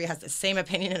the country has the same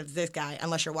opinion of this guy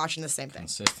unless you're watching the same thing.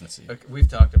 Consistency. Okay, we've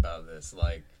talked about this.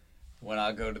 Like, when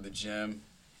I go to the gym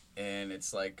and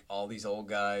it's like all these old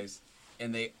guys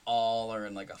and they all are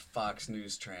in like a Fox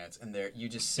News trance, and you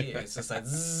just see it. It's just like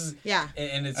zzz, Yeah.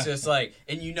 and it's just like,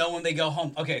 and you know when they go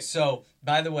home. Okay, so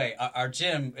by the way, our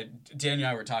gym, Daniel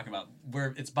and I were talking about,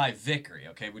 it's by Vickery,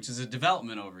 okay, which is a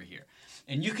development over here,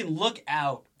 and you can look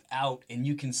out, and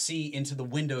you can see into the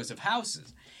windows of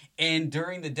houses. And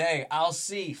during the day, I'll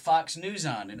see Fox News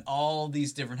on in all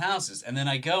these different houses. And then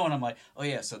I go and I'm like, oh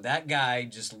yeah, so that guy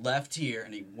just left here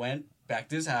and he went back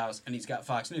to his house and he's got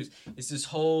Fox News. It's this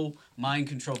whole mind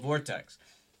control vortex.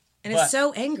 And it's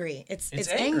so angry. It's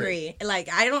angry.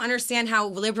 Like, I don't understand how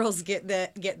liberals get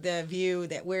the view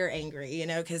that we're angry, you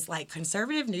know, because like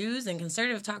conservative news and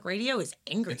conservative talk radio is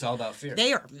angry. It's all about fear.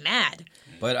 They are mad.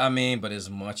 But I mean, but as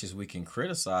much as we can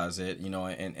criticize it, you know,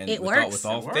 and it works. with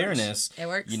all fairness, it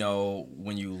works. You know,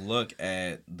 when you look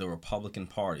at the Republican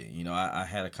Party, you know, I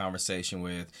had a conversation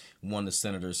with one of the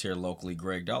senators here locally,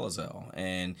 Greg Dolezal,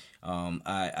 and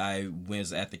I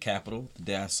was at the Capitol the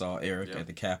day I saw Eric at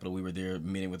the Capitol. We were there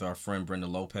meeting with our friend Brenda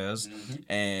Lopez,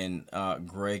 and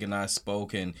Greg and I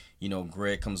spoke, and you know,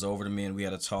 Greg comes over to me and we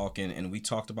had a talk, and we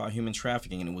talked about human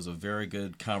trafficking, and it was a very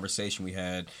good conversation we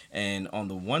had. And on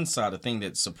the one side, the thing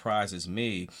that surprises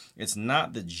me, it's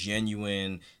not the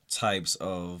genuine types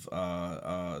of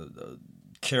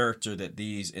character that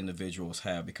these individuals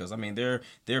have, because I mean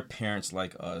they're parents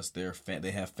like us, they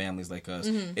have families like us.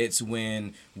 It's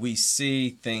when we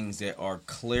see things that are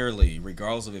clearly,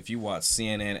 regardless of if you watch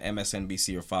CNN,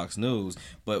 MSNBC, or Fox News,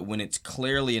 but when it's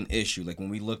clearly an issue, like when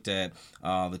we looked at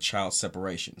the child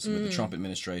separations with the Trump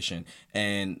administration,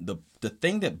 and the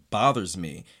thing that bothers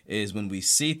me is when we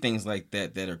see things like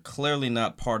that are clearly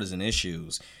not partisan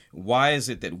issues. Why is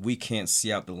it that we can't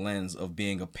see out the lens of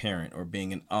being a parent or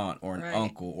being an aunt or an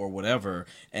uncle or whatever,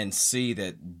 and see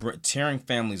that tearing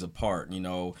families apart, you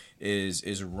know,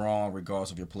 is wrong regardless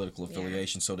of your political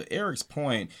affiliation? So to Eric's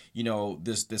point, you know,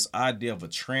 this idea of a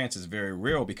trance is very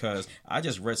real, because I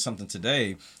just read something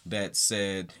today that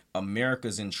said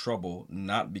America's in trouble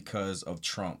not because of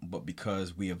Trump, but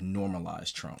because we have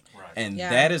normalized Trump. Right. And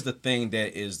that is the thing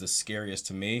that is the scariest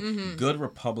to me. Good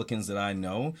Republicans that I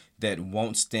know that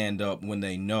won't stand up when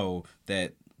they know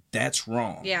that that's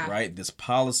wrong. Right? This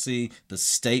policy, the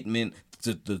statement,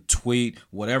 the tweet,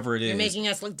 whatever it is. You're making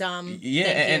us look dumb. Yeah,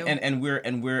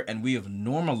 and we have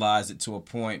normalized it to a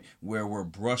point where we're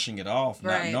brushing it off,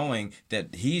 not knowing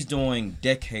that he's doing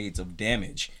decades of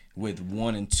damage with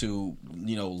 1 and 2,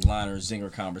 you know, liner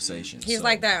zinger conversations. He's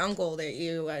like that uncle that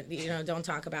you know, don't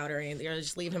talk about or anything. You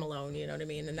just leave him alone. You know what I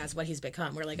mean? And that's what he's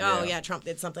become. We're like, oh yeah, Trump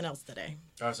did something else today.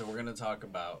 All right, so we're gonna talk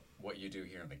about what you do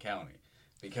here in the county,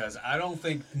 because I don't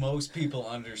think most people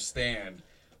understand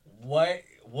what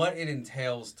it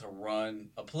entails to run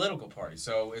a political party.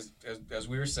 So as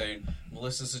we were saying,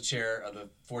 Melissa's the chair of the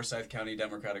Forsyth County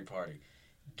Democratic Party.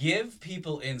 Give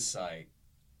people insight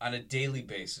on a daily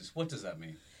basis. What does that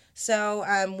mean? So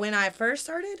when I first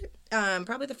started,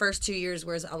 probably the first 2 years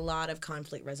was a lot of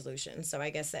conflict resolution. So I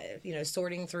guess that, you know,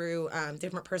 sorting through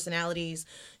different personalities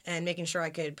and making sure I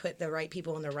could put the right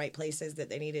people in the right places that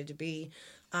they needed to be.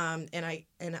 And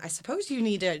I suppose you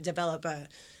need to develop a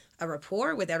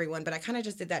rapport with everyone, but I kind of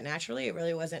just did that naturally. It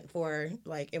really wasn't for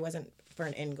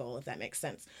an end goal, if that makes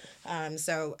sense.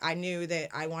 So I knew that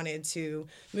I wanted to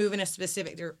move in a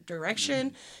specific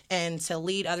direction, and to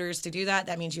lead others to do that.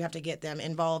 That means you have to get them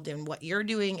involved in what you're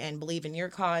doing and believe in your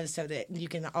cause, so that you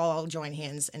can all join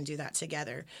hands and do that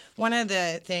together. One of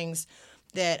the things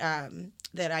that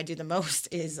I do the most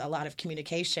is a lot of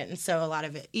communication. So a lot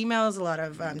of emails, a lot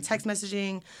of text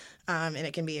messaging, and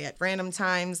it can be at random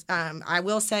times. I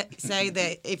will say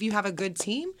that if you have a good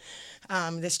team,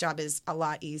 this job is a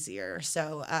lot easier.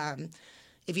 So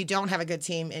if you don't have a good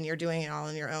team and you're doing it all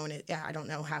on your own, I don't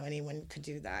know how anyone could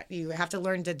do that. You have to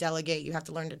learn to delegate. You have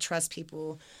to learn to trust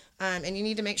people. And you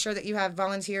need to make sure that you have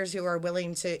volunteers who are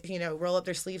willing to, you know, roll up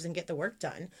their sleeves and get the work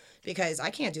done, because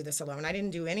I can't do this alone. I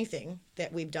didn't do anything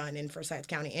that we've done in Forsyth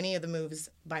County, any of the moves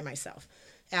by myself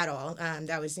at all.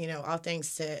 That was, you know, all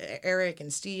thanks to Eric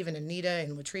and Steve and Anita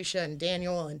and Latricia and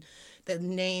Daniel, and the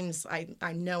names.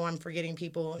 I know I'm forgetting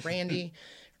people. Randy,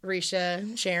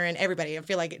 Risha, Sharon, everybody. I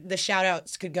feel like the shout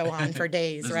outs could go on for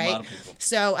days, right? A lot of people.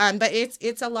 So, but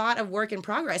it's a lot of work in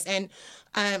progress. And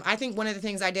I think one of the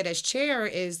things I did as chair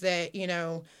is that, you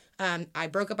know, I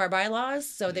broke up our bylaws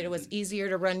so that it was easier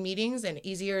to run meetings and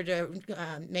easier to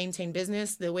maintain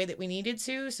business the way that we needed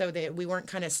to, so that we weren't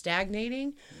kind of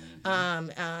stagnating.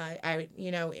 I,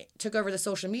 you know, took over the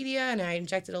social media, and I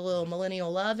injected a little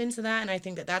millennial love into that, and I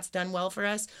think that that's done well for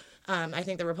us. I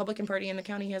think the Republican Party in the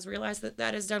county has realized that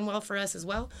that has done well for us as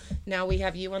well. Now we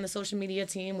have you on the social media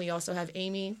team. We also have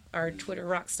Amy, our Twitter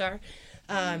rock star.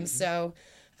 So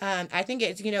I think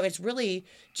it's, it's really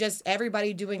just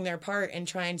everybody doing their part and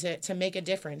trying to make a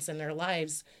difference in their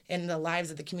lives and the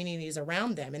lives of the communities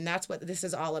around them. And that's what this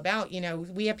is all about.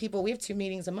 We have 2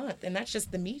 meetings a month, and that's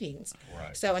just the meetings.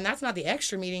 Right. So, and that's not the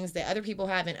extra meetings that other people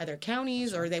have in other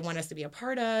counties or they want us to be a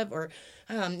part of, or,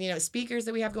 speakers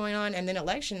that we have going on. And then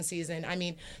election season. I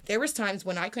mean, there was times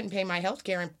when I couldn't pay my health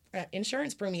care and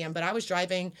insurance premium, but I was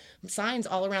driving signs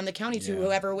all around the county to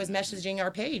whoever was messaging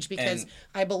our page because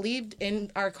I believed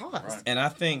in our cause. Right. And I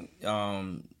think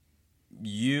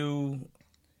you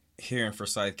here in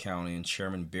Forsyth County and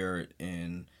Chairman Barrett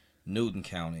in Newton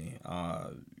County,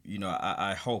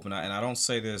 I hope, and I don't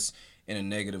say this in a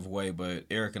negative way, but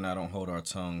Eric and I don't hold our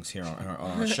tongues here on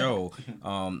our show.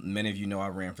 Many of you know I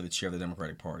ran for the chair of the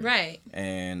Democratic Party. Right.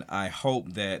 And I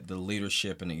hope that the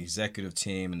leadership and the executive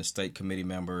team and the state committee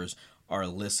members are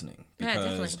listening,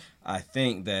 because I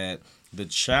think that the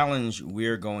challenge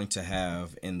we're going to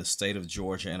have in the state of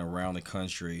Georgia and around the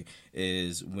country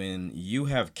is when you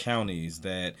have counties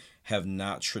that have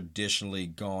not traditionally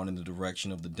gone in the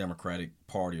direction of the Democratic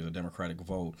Party or the Democratic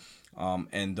vote,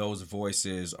 and those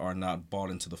voices are not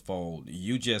bought into the fold.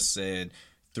 You just said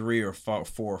 3 or 4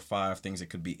 or 5 things that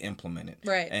could be implemented.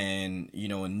 Right. And,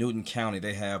 in Newton County,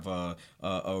 they have a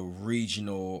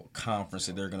regional conference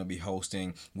that they're going to be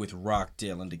hosting with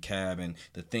Rockdale and DeKalb, and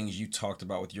the things you talked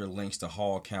about with your links to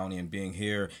Hall County and being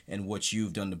here and what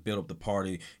you've done to build up the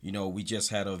party. We just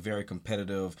had a very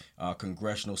competitive 7th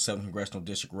congressional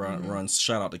district run.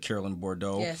 Shout out to Carolyn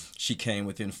Bordeaux. Yes. She came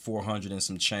within 400 and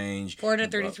some change.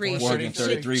 433.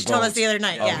 433 she told us the other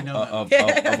night, of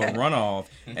a runoff.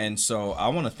 And so I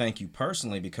want to thank you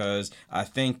personally, because I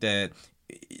think that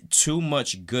too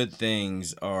much good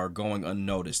things are going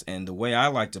unnoticed. And the way I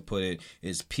like to put it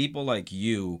is people like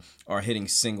you are hitting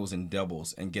singles and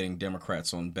doubles and getting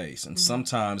Democrats on base. And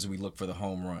sometimes we look for the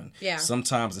home run. Yeah.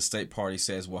 Sometimes the state party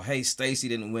says, well, hey, Stacey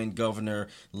didn't win governor,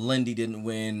 Lindy didn't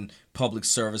win Public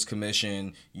Service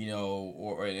Commission,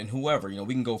 and whoever,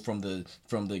 we can go from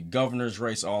the governor's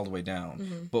race all the way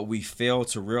down. But we fail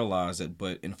to realize that,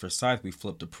 but in Forsyth, we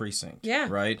flipped a precinct. Yeah.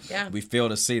 Right? Yeah. We fail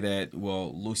to see that,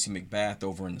 Lucy McBath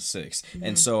over in the 6th.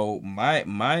 And so my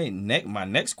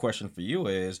next question for you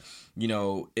is,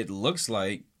 it looks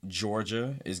like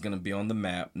Georgia is going to be on the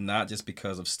map, not just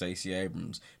because of Stacey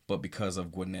Abrams, but because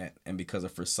of Gwinnett and because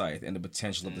of Forsyth and the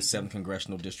potential of the 7th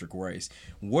congressional district race.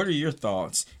 What are your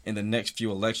thoughts in the next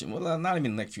few elections? Well, not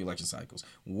even the next few election cycles.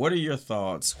 What are your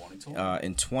thoughts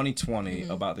in 2020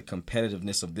 about the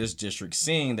competitiveness of this district,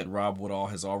 seeing that Rob Woodall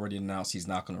has already announced he's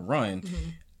not going to run?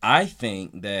 I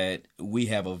think that we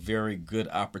have a very good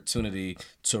opportunity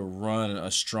to run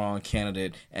a strong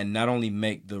candidate and not only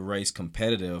make the race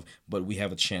competitive, but we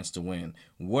have a chance to win.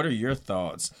 What are your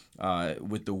thoughts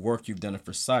with the work you've done at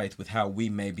Forsyth with how we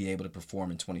may be able to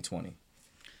perform in 2020?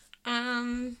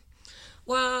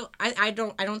 Well, I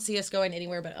don't see us going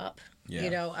anywhere but up.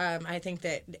 Yeah. I think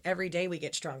that every day we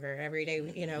get stronger. Every day,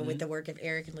 with the work of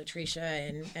Eric and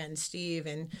Latricia and Steve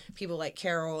and people like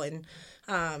Carol and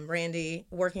Randy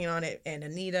working on it, and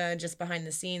Anita just behind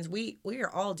the scenes, we are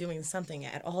all doing something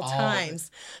at all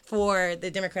times for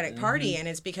the Democratic Party, and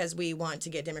it's because we want to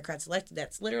get Democrats elected.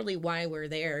 That's literally why we're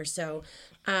there. So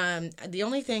the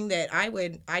only thing that I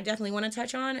definitely want to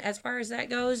touch on as far as that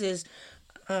goes is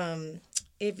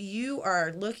if you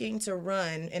are looking to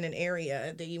run in an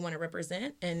area that you want to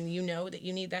represent and you know that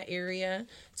you need that area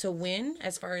to win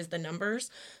as far as the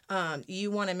numbers, you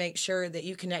want to make sure that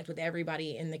you connect with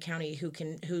everybody in the county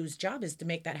whose job is to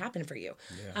make that happen for you.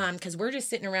 Because we're just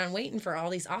sitting around waiting for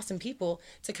all these awesome people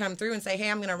to come through and say,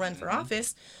 hey, I'm going to run for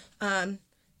office.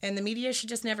 And the media should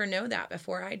just never know that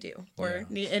before I do.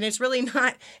 And it's really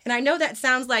not, and I know that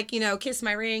sounds like, kiss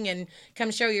my ring and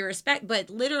come show your respect, but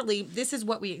literally this is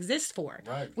what we exist for.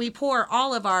 Right. We pour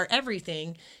all of our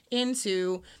everything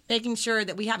into making sure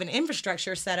that we have an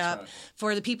infrastructure set up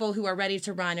for the people who are ready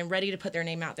to run and ready to put their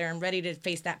name out there and ready to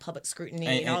face that public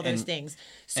scrutiny and all those things.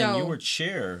 So, and you were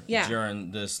chair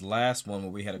during this last one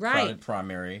where we had a crowded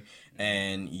primary,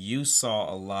 and you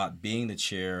saw a lot being the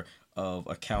chair of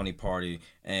a county party,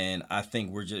 and I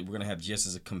think we're going to have just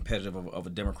as a competitive of a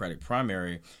Democratic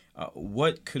primary.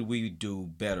 What could we do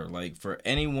better? Like, for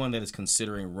anyone that is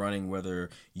considering running, whether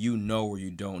you know or you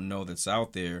don't know that's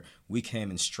out there, we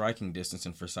came in striking distance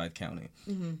in Forsyth County.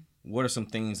 What are some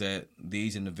things that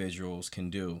these individuals can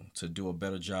do to do a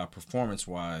better job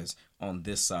performance-wise on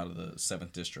this side of the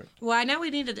 7th District? Well, I know we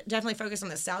need to definitely focus on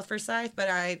the South Forsyth, but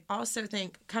I also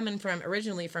think coming from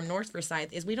originally from North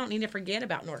Forsyth is we don't need to forget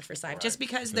about North Forsyth. Just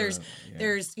because there's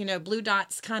blue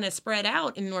dots kind of spread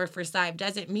out in North Forsyth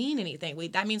doesn't mean anything.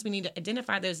 That means we need to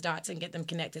identify those dots and get them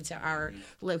connected to our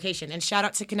location. And shout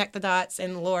out to Connect the Dots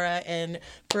and Laura and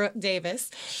Brooke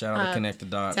Davis. Shout out to Connect the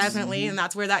Dots. Definitely, and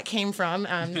that's where that came from.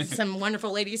 Some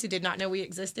wonderful ladies who did not know we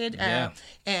existed,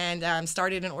 and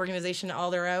started an organization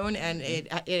all their own, and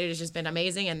it has just been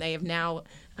amazing. And they have now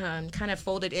kind of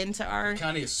folded into our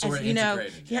county is sort of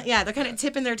integrated. Yeah, they're kind of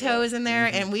tipping their toes in there,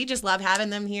 and we just love having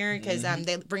them here because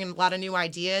they bring a lot of new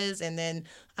ideas, and then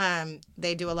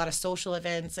they do a lot of social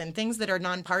events and things that are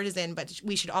nonpartisan, but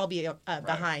we should all be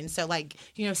behind. So like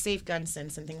safe gun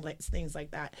sense and things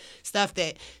like that, stuff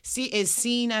that is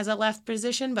seen as a left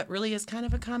position, but really is kind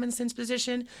of a common sense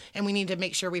position, and we need to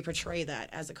make sure we portray that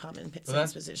as a common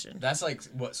sense position. That's like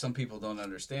what some people don't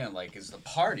understand. Like, is the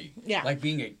party? Yeah. Like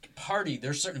being a party,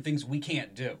 there's certain things we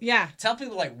can't do. Yeah. Tell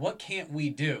people like what can't we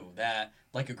do that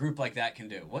like a group like that can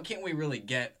do? What can't we really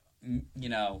get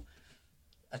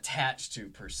attached to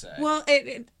per se? Well,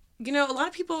 a lot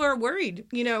of people are worried,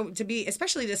 to be,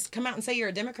 especially to come out and say you're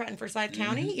a Democrat in Forsyth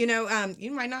County,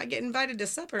 you might not get invited to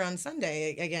supper on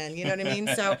Sunday again, you know what I mean?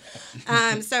 So,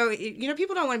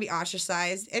 people don't want to be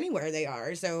ostracized anywhere they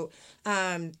are. So,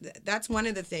 that's one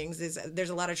of the things is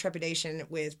there's a lot of trepidation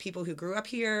with people who grew up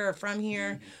here or from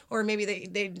here, or maybe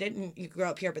they didn't grow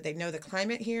up here, but they know the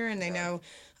climate here and they know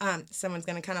someone's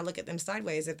going to kind of look at them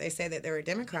sideways if they say that they're a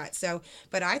Democrat. So,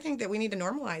 but I think that we need to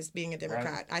normalize being a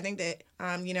Democrat. Right. I think that,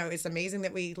 it's amazing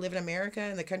that we live in America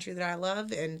and the country that I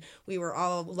love, and we were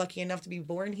all lucky enough to be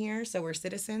born here, so we're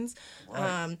citizens.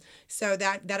 Right. So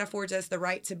that affords us the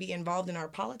right to be involved in our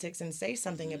politics and say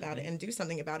something about it and do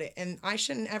something about it. And I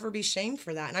shouldn't ever be shamed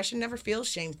for that, and I should never feel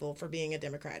shameful for being a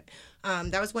Democrat.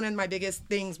 That was one of my biggest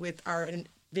things with our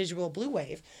visual blue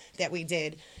wave that we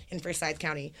did in Forsyth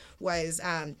County was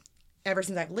ever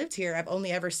since I've lived here, I've only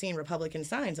ever seen Republican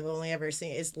signs. I've only ever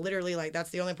seen, it's literally like,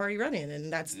 that's the only party running,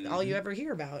 and that's all you ever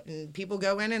hear about. And people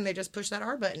go in and they just push that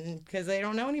R button because they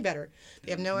don't know any better.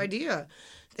 They have no idea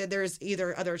that there's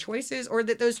either other choices or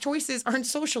that those choices aren't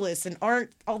socialists and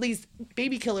aren't all these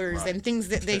baby killers and things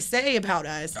that they say about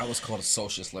us. I was called a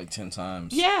socialist like 10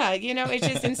 times. Yeah, it's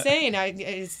just insane.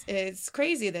 It's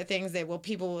crazy the things that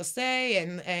people will say,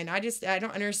 and I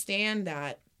don't understand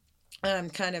that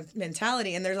kind of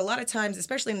mentality. And there's a lot of times,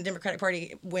 especially in the Democratic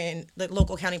Party, when the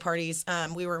local county parties,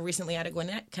 we were recently at a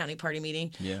Gwinnett County Party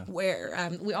meeting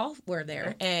where we all were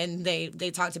there, and they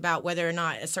talked about whether or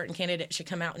not a certain candidate should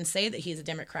come out and say that he's a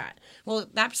Democrat. Well,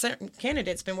 that certain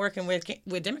candidate's been working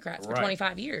with Democrats for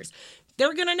 25 years.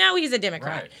 They're going to know he's a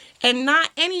Democrat. Right. And not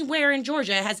anywhere in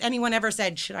Georgia has anyone ever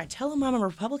said, should I tell him I'm a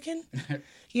Republican?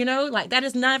 That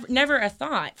is never a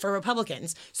thought for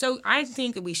Republicans. So I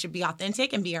think that we should be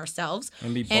authentic and be ourselves.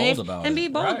 And be bold about it. And be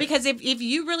bold, because if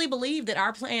you really believe that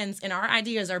our plans and our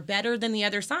ideas are better than the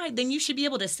other side, then you should be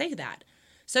able to say that.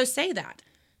 So say that.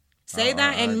 Say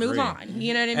that and move on.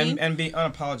 You know what I mean? And be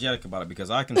unapologetic about it, because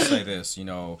I can say this,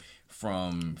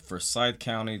 from Forsyth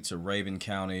County to Rabun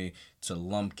County to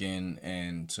Lumpkin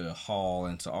and to Hall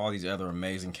and to all these other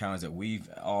amazing counties that we've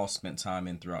all spent time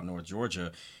in throughout North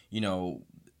Georgia,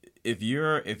 if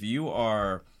you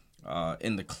are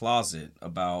in the closet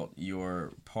about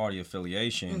your party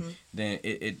affiliation, then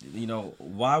it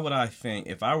why would I think,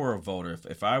 if I were a voter,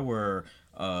 if I were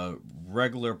a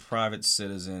regular private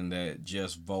citizen that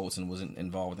just votes and wasn't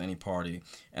involved with any party,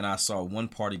 and I saw one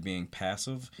party being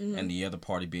passive and the other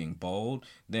party being bold,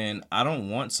 then I don't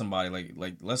want somebody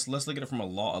like let's look at it from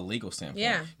a legal standpoint.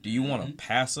 Yeah. Do you want a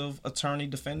passive attorney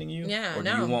defending you? Yeah, or do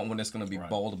you want one that's going to be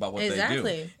bold about what they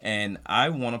do? And I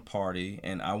want a party,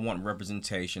 and I want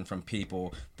representation from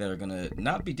people that are going to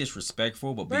not be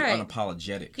disrespectful, but be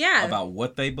unapologetic about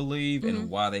what they believe and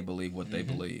why they believe what they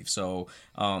believe. So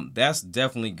that's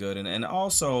definitely good. And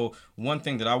also one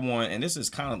thing that I want, and this is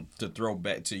kind of to throw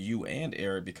back to you and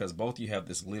Eric, because both of you have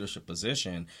this leadership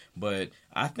position, but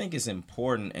I think it's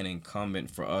important and incumbent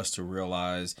for us to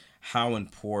realize how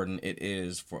important it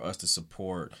is for us to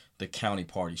support the county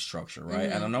party structure, right?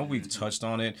 And I know we've touched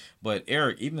on it, but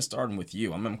Eric, even starting with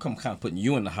you, I'm kind of putting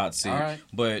you in the hot seat. Right.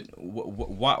 But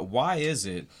why is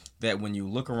it that when you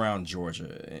look around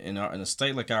Georgia, in a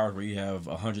state like ours where you have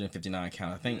 159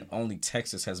 counties, I think only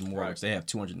Texas has more, which they have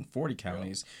 240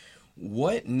 counties.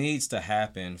 what needs to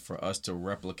happen for us to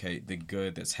replicate the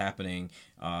good that's happening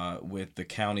with the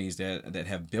counties that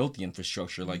have built the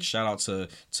infrastructure? Like shout out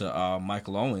to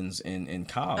Michael Owens in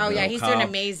Cobb. Oh, yeah, know, he's Cobb doing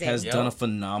amazing. Has done a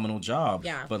phenomenal job.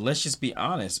 Yeah. But let's just be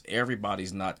honest,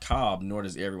 everybody's not Cobb, nor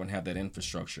does everyone have that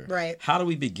infrastructure. Right. How do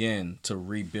we begin to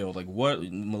rebuild? Like what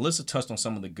Melissa touched on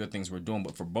some of the good things we're doing,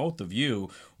 but for both of you,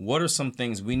 what are some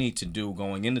things we need to do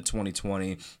going into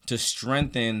 2020 to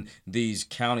strengthen these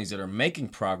counties that are making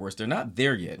progress? They're not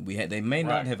there yet. They may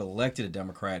not have elected a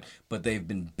Democrat, but they've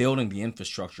been building the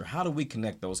infrastructure. How do we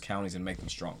connect those counties and make them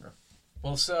stronger?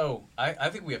 Well, so I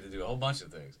think we have to do a whole bunch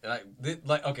of things. And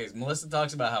okay, Melissa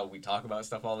talks about how we talk about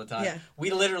stuff all the time. Yeah. We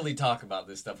literally talk about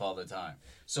this stuff all the time.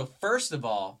 So first of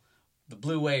all, the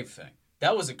blue wave thing.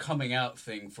 That was a coming out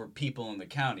thing for people in the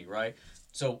county, right?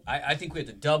 So I think we have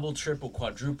to double, triple,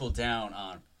 quadruple down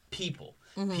on people.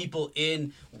 Mm-hmm. People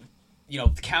in,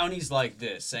 counties like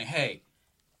this saying, hey,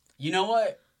 you know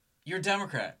what? You're a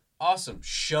Democrat. Awesome.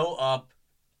 Show up.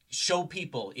 Show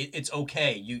people it's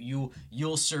okay.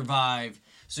 You'll survive.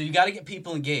 So you got to get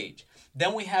people engaged.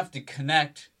 Then we have to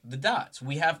connect the dots.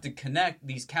 We have to connect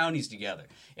these counties together.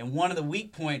 And one of the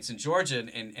weak points in Georgia,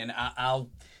 and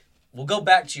we'll go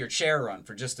back to your chair run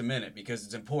for just a minute because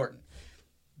it's important.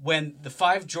 When the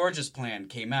 5 Georgias plan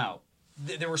came out,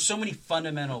 there were so many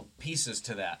fundamental pieces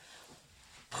to that.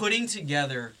 Putting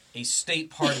together a state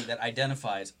party that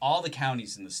identifies all the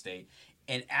counties in the state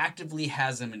and actively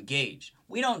has them engaged.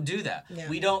 We don't do that. Yeah.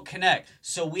 We don't connect.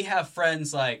 So we have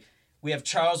friends like, we have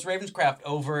Charles Ravenscraft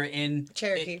over in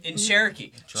Cherokee. In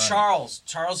Cherokee.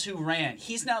 Charles who ran.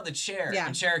 He's now the chair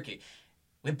in Cherokee.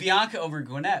 With Bianca over in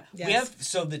Gwinnett. Yes. We have,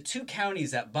 so the 2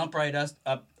 counties that bump right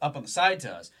up on the side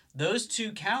to us, those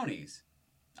 2 counties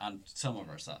on some of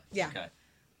our side. Yeah. Okay.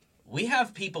 We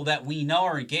have people that we know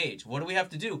are engaged. What do we have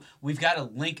to do? We've got to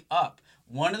link up.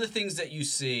 One of the things that you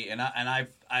see, and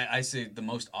I say the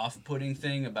most off-putting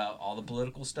thing about all the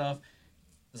political stuff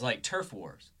is like turf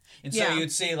wars. And so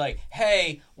you'd say like,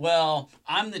 hey, well,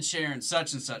 I'm the chair in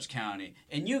such and such county,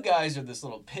 and you guys are this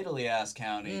little piddly-ass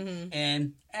county,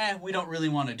 and we don't really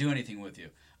want to do anything with you.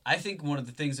 I think one of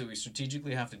the things that we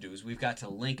strategically have to do is we've got to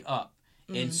link up.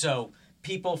 And so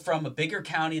people from a bigger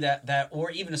county that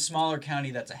or even a smaller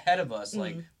county that's ahead of us,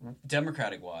 like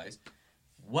Democratic-wise,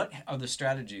 what are the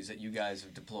strategies that you guys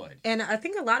have deployed? And I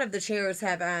think a lot of the chairs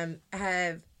have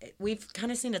we've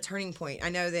kind of seen a turning point. I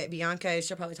know that Bianca,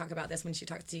 she'll probably talk about this when she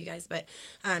talks to you guys, but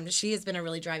she has been a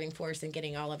really driving force in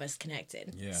getting all of us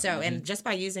connected. Yeah. So, and just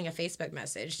by using a Facebook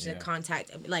message to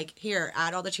contact, like, here,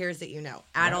 add all the chairs that you know,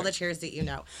 all the chairs that you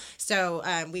know. So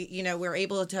we're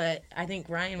able to, I think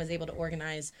Ryan was able to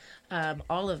organize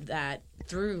all of that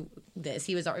through this.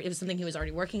 It was something he was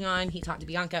already working on. He talked to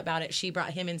Bianca about it. She brought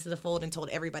him into the fold and told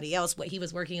everybody else what he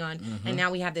was working on. And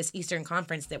now we have this Eastern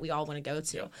Conference that we all want to go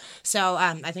to. So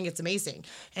I think it's amazing.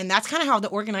 And that's kind of how the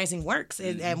organizing works.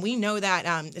 And we know that,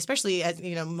 especially as,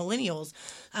 millennials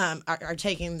are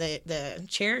taking the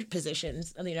chair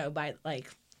positions, by like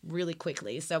really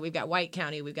quickly. So we've got White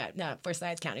County, we've got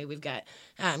Forsyth County, we've got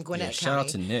Gwinnett County. Shout out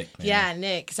to Nick, man. Yeah,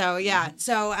 Nick. So,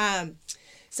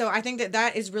 So I think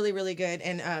that is really, really good.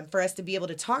 And for us to be able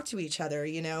to talk to each other,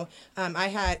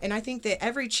 I think that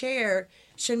every chair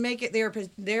should make it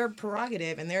their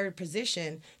prerogative and their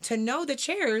position to know the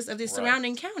chairs of the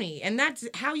surrounding county. And that's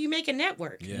how you make a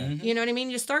network. Yeah. You know what I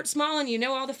mean? You start small and you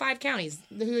know all the 5 counties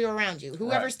who are around you.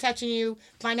 Whoever's touching you,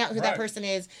 find out who that person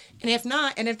is. And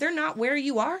if they're not where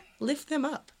you are, lift them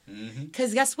up.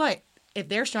 Because guess what? If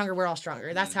they're stronger, we're all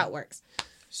stronger. That's how it works.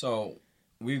 So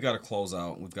we've got to close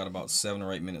out. We've got about 7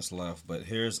 or 8 minutes left. But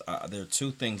there are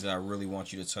 2 things that I really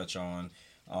want you to touch on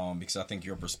because I think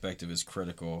your perspective is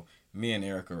critical. Me and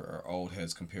Eric are old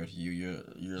heads compared to you.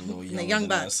 You're a little younger young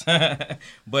than us.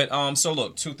 But so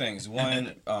look, 2 things.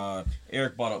 One,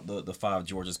 Eric brought up the 5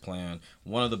 Georgias plan.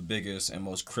 One of the biggest and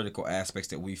most critical aspects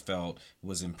that we felt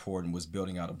was important was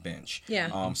building out a bench.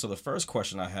 Yeah. So the first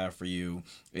question I have for you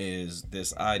is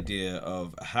this idea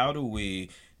of how do we,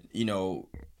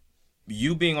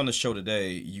 you being on the show today,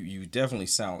 you definitely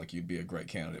sound like you'd be a great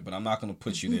candidate, but I'm not going to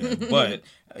put you there. But,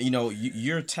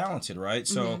 you're talented, right?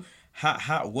 So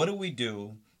how what do we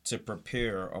do to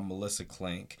prepare a Melissa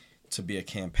Klink to be a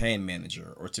campaign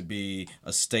manager or to be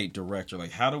a state director?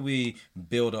 Like, how do we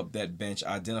build up that bench,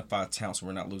 identify talent so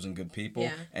we're not losing good people?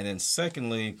 Yeah. And then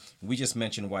secondly, we just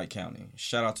mentioned White County.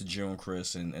 Shout out to June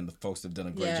Chris and the folks that have done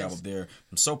a great job up there.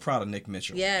 I'm so proud of Nick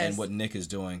Mitchell and what Nick is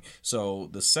doing. So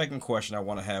the second question I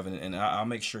want to have, and I'll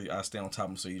make sure I stay on top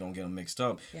of them so you don't get them mixed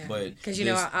up. Yeah. Because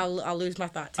I'll lose my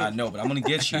thought too. I know, but I'm going to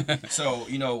get you. So,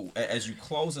 as you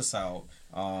close us out,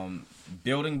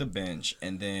 building the bench,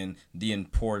 and then the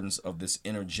importance of this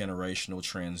intergenerational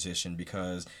transition,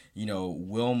 because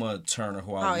Wilma Turner,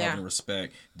 who I love and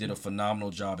respect, did a phenomenal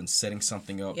job in setting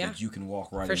something up that you can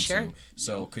walk right into. Sure.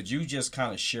 So could you just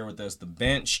kind of share with us the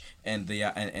bench and the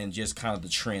and just kind of the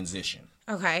transition?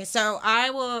 Okay, so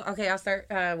I'll start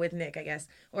with Nick, I guess,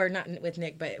 or not with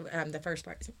Nick, but the first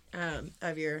part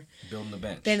of your building the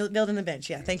bench. Building the bench,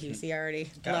 yeah. Thank you. See, I already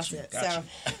lost it.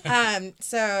 Gotcha.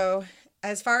 So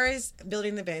as far as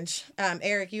building the bench,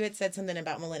 Eric, you had said something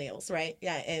about millennials, right?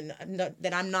 Yeah, and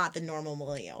that I'm not the normal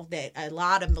millennial. That a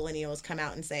lot of millennials come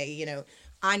out and say,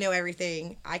 I know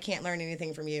everything. I can't learn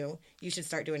anything from you. You should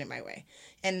start doing it my way.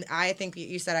 And I think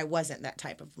you said I wasn't that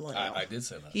type of millennial. I did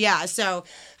say that. Yeah. So,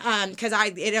 because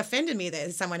it offended me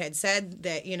that someone had said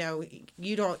that,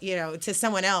 you don't, to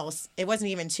someone else, it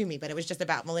wasn't even to me, but it was just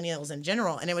about millennials in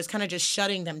general. And it was kind of just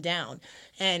shutting them down.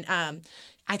 And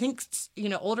I think,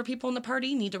 older people in the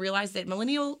party need to realize that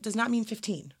millennial does not mean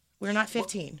 15. We're not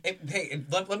 15.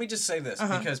 Well, let me just say this,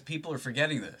 because people are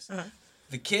forgetting this.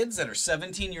 The kids that are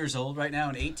 17 years old right now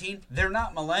and 18, they're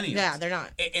not millennials. Yeah, they're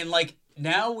not. And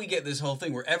now we get this whole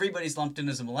thing where everybody's lumped in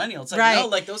as a millennial. It's like, right.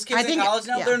 no, those kids in college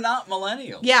now, they're not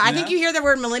millennials. Yeah, I think you hear the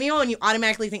word millennial and you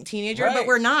automatically think teenager, but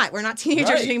we're not. We're not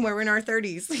teenagers anymore. We're in our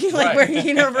 30s. We're,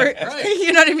 you know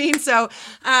what I mean? So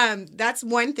that's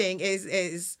one thing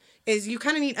is you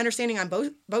kind of need understanding on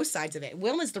both sides of it.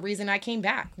 Wilma's the reason I came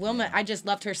back. Wilma, I just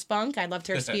loved her spunk. I loved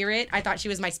her spirit. I thought she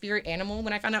was my spirit animal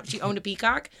when I found out she owned a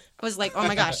peacock. I was like, oh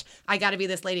my gosh, I got to be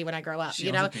this lady when I grow up. She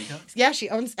owns a peacock? Yeah,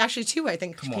 she owns actually 2, I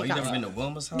think. Come on, you never been to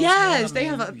Wilma's house? Yes, they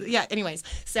have anyways,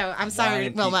 so I'm sorry,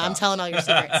 Wilma, I'm telling all your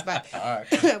secrets. But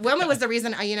right. Wilma was the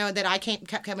reason that I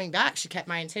kept coming back. She kept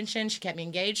my attention. She kept me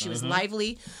engaged. She was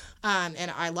lively.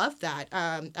 And I love that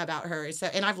about her. So,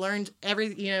 and I've learned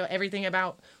everything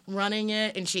about running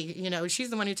it. And she, she's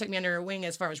the one who took me under her wing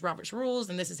as far as Robert's rules.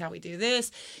 And this is how we do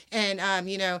this. And,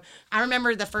 I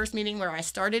remember the first meeting where I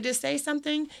started to say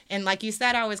something. And like you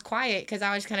said, I was quiet because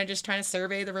I was kind of just trying to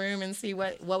survey the room and see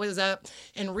what was up.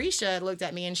 And Risha looked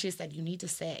at me and she said, you need to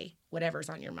say whatever's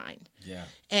on your mind. Yeah.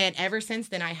 And ever since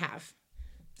then I have.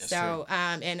 So,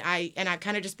 and I've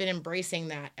kind of just been embracing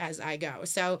that as I go.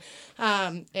 So,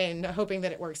 and hoping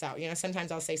that it works out.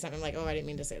 Sometimes I'll say something like, "Oh, I didn't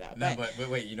mean to say that." No, but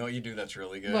wait, you know what you do that's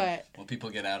really good? What? When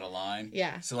people get out of line.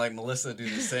 Yeah. So like Melissa do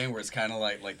the same, where it's kind of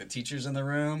like the teacher's in the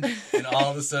room, and all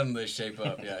of a sudden they shape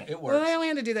up. Yeah, it works. Well, I only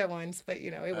had to do that once, but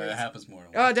it works. It happens more.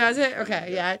 Oh, does it? Okay,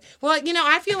 yeah. Well,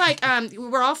 I feel like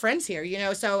we're all friends here.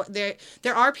 So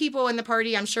there are people in the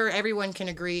party. I'm sure everyone can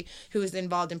agree who's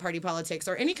involved in party politics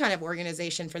or any kind of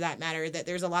organization for that matter that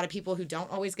there's a lot of people who don't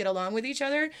always get along with each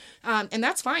other. And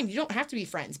that's fine. You don't have to be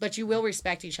friends, but you will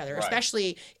respect each other,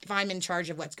 especially if I'm in charge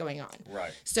of what's going on.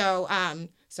 Right. So,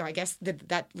 so I guess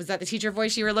that was the teacher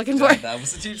voice you were looking for? That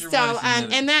was the teacher voice. So,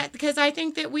 and that, because I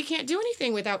think that we can't do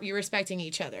anything without you respecting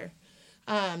each other.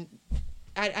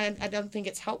 I don't think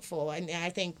it's helpful. And I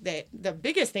think that the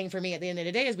biggest thing for me at the end of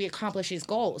the day is we accomplish these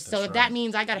goals. So if that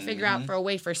means I got to figure out for a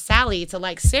way for Sally to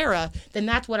like Sarah, then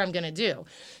that's what I'm going to do.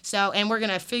 So, and we're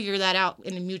going to figure that out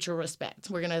in mutual respect.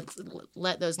 We're going to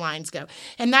let those lines go.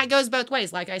 And that goes both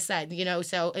ways, like I said,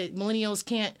 so millennials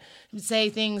can't say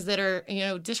things that are,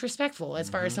 disrespectful as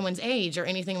far as someone's age or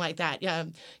anything like that.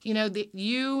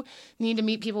 You need to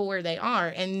meet people where they are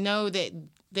and know that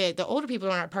the older people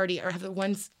in our party are the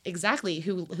ones exactly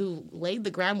who laid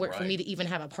the groundwork for me to even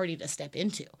have a party to step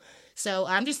into. So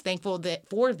I'm just thankful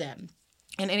for them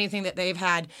and anything that they've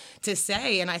had to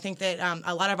say. And I think that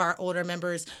a lot of our older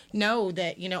members know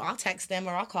that, I'll text them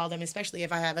or I'll call them, especially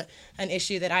if I have an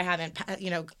issue that I haven't,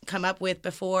 come up with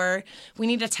before. We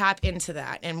need to tap into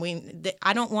that. And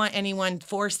I don't want anyone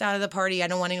forced out of the party. I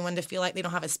don't want anyone to feel like they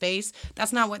don't have a space.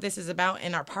 That's not what this is about.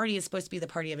 And our party is supposed to be the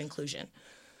party of inclusion.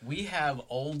 We have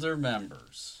older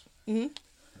members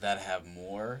that have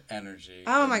more energy.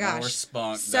 Oh my gosh. More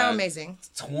spunk. So amazing.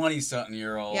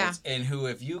 20-something-year-olds. Yeah. And who,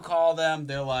 if you call them,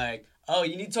 they're like, oh,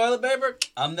 you need toilet paper?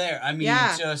 I'm there. I mean,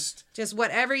 just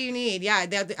whatever you need. Yeah.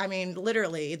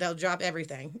 Literally, they'll drop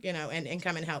everything, and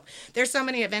come and help. There's so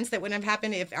many events that wouldn't have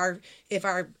happened if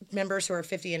our members who are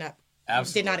 50 and up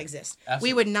did not exist. Absolutely.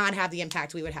 We would not have the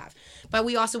impact we would have. But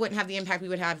we also wouldn't have the impact we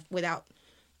would have without,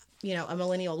 a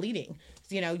millennial leading.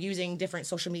 using different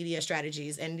social media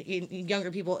strategies and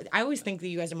younger people. I always think that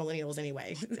you guys are millennials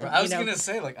anyway. I was gonna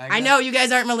say, like, I know you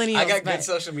guys aren't millennials. I got but good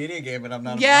social media game, but I'm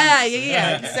not.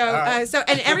 Yeah. So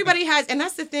and everybody has, and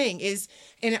that's the thing is,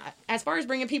 and as far as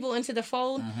bringing people into the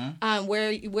fold, where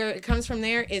it comes from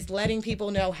there is letting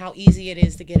people know how easy it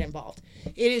is to get involved.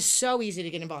 It is so easy to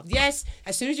get involved. Yes,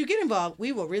 as soon as you get involved,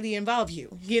 we will really involve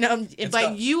you. But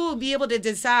tough. you will be able to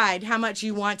decide how much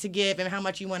you want to give and how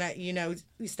much you want to,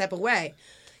 step away.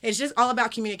 It's just all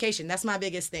about communication. That's my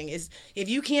biggest thing is if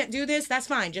you can't do this, that's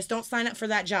fine. Just don't sign up for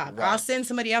that job. Right. I'll send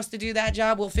somebody else to do that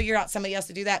job. We'll figure out somebody else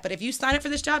to do that. But if you sign up for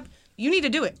this job, you need to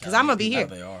do it because I'm going to be here.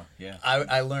 They are, yeah.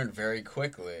 I learned very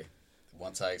quickly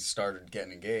once I started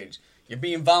getting engaged. You're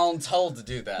being voluntold to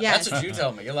do that. Yes. That's what you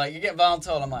tell me. You're like, you get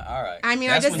voluntold. I'm like, all right. I mean,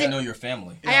 That's I just when you did. know your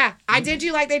family. Yeah, I did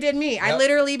you like they did me. I Yep.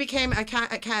 literally became a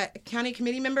county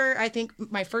committee member. I think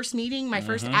my first meeting, my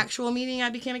first actual meeting, I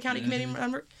became a county committee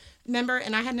member,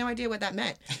 and I had no idea what that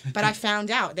meant. But I found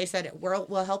out. They said,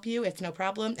 we'll help you. It's no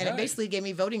problem. And it Right. basically gave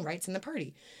me voting rights in the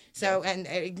party. So, and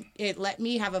it let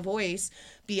me have a voice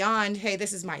beyond, hey,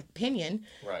 this is my opinion.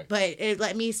 Right. But it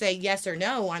let me say yes or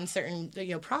no on certain,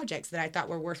 projects that I thought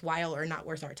were worthwhile or not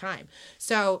worth our time.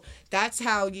 So that's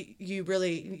how you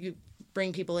really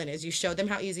bring people in, is you show them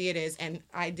how easy it is. And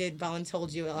I did volunteer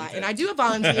you a lot. And I do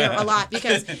volunteer a lot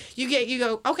because you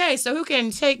go, okay, so who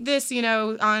can take this,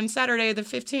 on Saturday the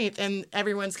 15th? And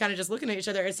everyone's kind of just looking at each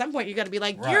other. At some point, you got to be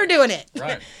like, Right. you're doing it.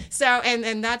 Right. So,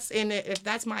 and that's if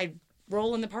that's my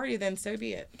role in the party, then so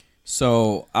be it.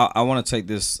 So I want to take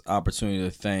this opportunity to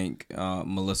thank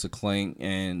Melissa Klink,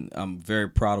 and I'm very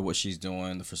proud of what she's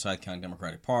doing, the Forsyth County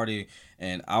Democratic Party.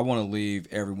 And I want to leave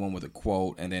everyone with a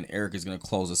quote, and then Eric is going to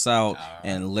close us out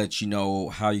and let you know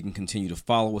how you can continue to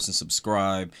follow us and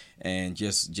subscribe and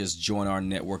just join our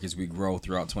network as we grow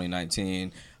throughout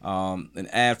 2019. An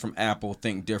ad from Apple,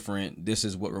 Think Different. This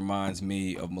is what reminds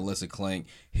me of Melissa Klink.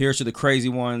 Here's to the crazy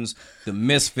ones, the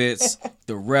misfits,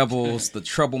 the rebels, the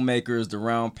troublemakers, the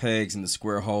round pegs and the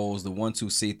square holes, the ones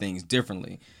who see things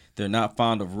differently. They're not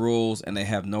fond of rules, and they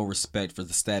have no respect for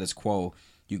the status quo.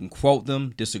 You can quote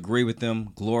them, disagree with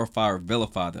them, glorify or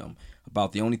vilify them.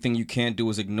 About the only thing you can't do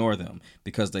is ignore them,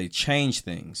 because they change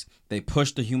things. They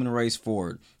push the human race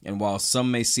forward. And while some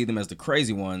may see them as the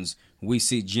crazy ones, we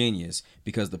see genius,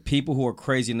 because the people who are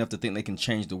crazy enough to think they can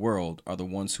change the world are the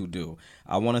ones who do.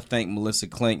 I want to thank Melissa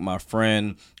Klink, my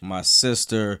friend, my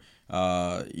sister,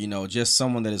 just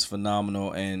someone that is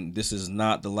phenomenal. And this is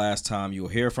not the last time you'll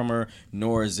hear from her,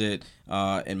 nor is it,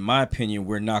 in my opinion,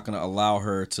 we're not going to allow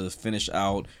her to finish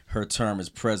out her term as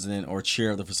president or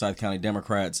chair of the Forsyth County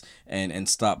Democrats and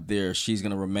stop there. She's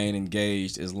going to remain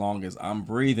engaged as long as I'm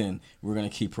breathing. We're going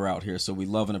to keep her out here. So we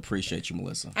love and appreciate you,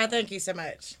 Melissa. I thank you so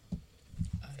much.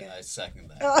 I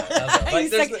second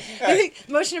that.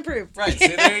 Motion approved. Right. See,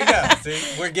 there you go.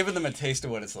 See, we're giving them a taste of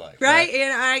what it's like. Right,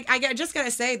 and I just gotta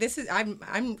say, this is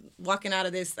I'm walking out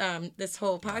of this this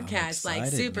whole podcast like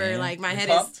excited, super, man. like my You head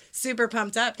pumped? is super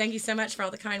pumped up. Thank you so much for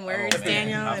all the kind words, man.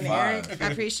 Daniel High and five. Eric.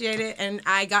 I appreciate it, and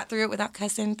I got through it without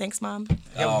cussing. Thanks, Mom.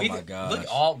 Oh, we my did- gosh. Look,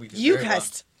 all we did You very well.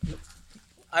 cussed.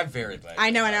 I'm very glad. I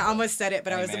know, and I almost said it,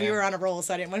 but Hey, we man. were on a roll,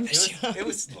 so I didn't want to mess you up. It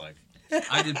was like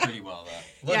I did pretty well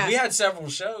though. Look, Yeah. we had several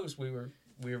shows. We were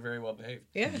very well behaved.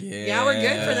 Yeah, we're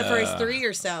good for the first 3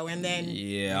 or so, and then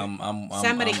Yeah,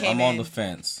 Somebody came I'm on in. the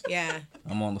fence. yeah.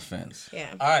 I'm on the fence.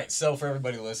 All right, so for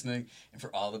everybody listening, and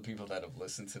for all the people that have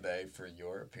listened today, for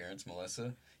your appearance,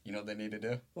 Melissa, you know what they need to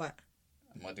do? What?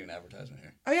 I'm not doing advertisement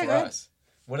here. Oh, yeah, for go ahead. us.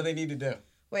 What do they need to do?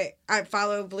 Wait, I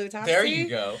follow Blue Topsy. There you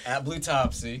go, at Blue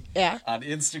Topsy. Yeah. On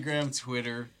Instagram,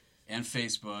 Twitter, and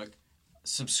Facebook.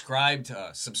 Subscribe to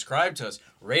us.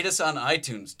 Rate us on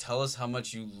iTunes. Tell us how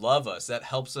much you love us. That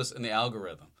helps us in the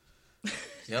algorithm.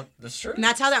 Yep, that's true. And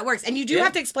that's how that works. And you do Yeah.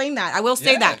 have to explain that. I will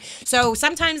say Yeah. that. So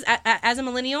sometimes as a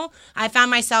millennial, I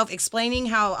found myself explaining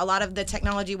how a lot of the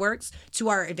technology works to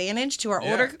our advantage, to our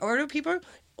Yeah.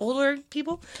 older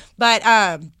people.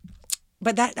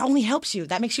 But that only helps you.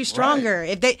 That makes you stronger.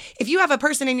 If you have a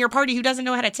person in your party who doesn't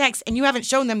know how to text and you haven't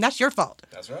shown them, that's your fault.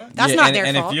 That's right. That's not their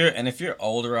fault. If you're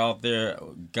older out there,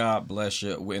 God bless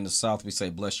you. In the South, we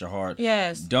say bless your heart.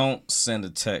 Yes. Don't send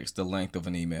a text the length of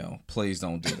an email. Please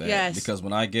don't do that. Yes. Because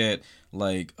when I get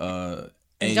like don't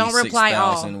reply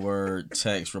all. 86,000 word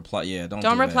text reply, Don't do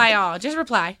reply that. all. Just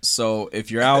reply. So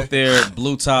if you're out there,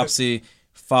 Blue Topsy,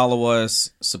 follow us,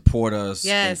 support us,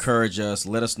 Yes. encourage us.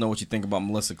 Let us know what you think about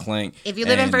Melissa Klink. If you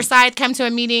live in And Forsyth, come to a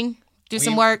meeting. Do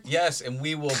some work. Yes, and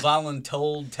we will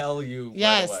voluntold tell you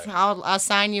Yes, right away. I'll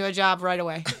assign you a job right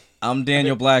away. I'm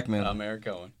Daniel Blackman. I'm Aaron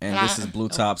Cohen. And this is Blue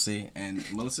Topsy. And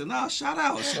Melissa, shout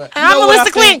out. I'm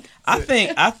Melissa Klink. I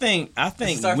think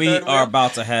we are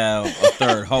about to have a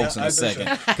third host in a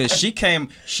second. Because she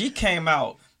came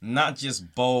out not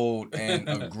just bold and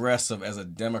aggressive as a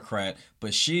Democrat,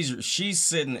 but she's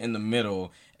sitting in the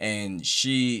middle and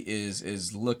she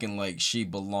is looking like she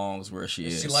belongs where she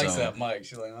is. She likes that mic.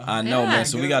 She's like, I know, man.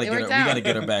 So we gotta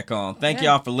get her back on. Thank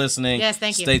y'all for listening. Yes,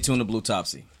 thank you. Stay tuned to Blue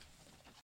Topsy.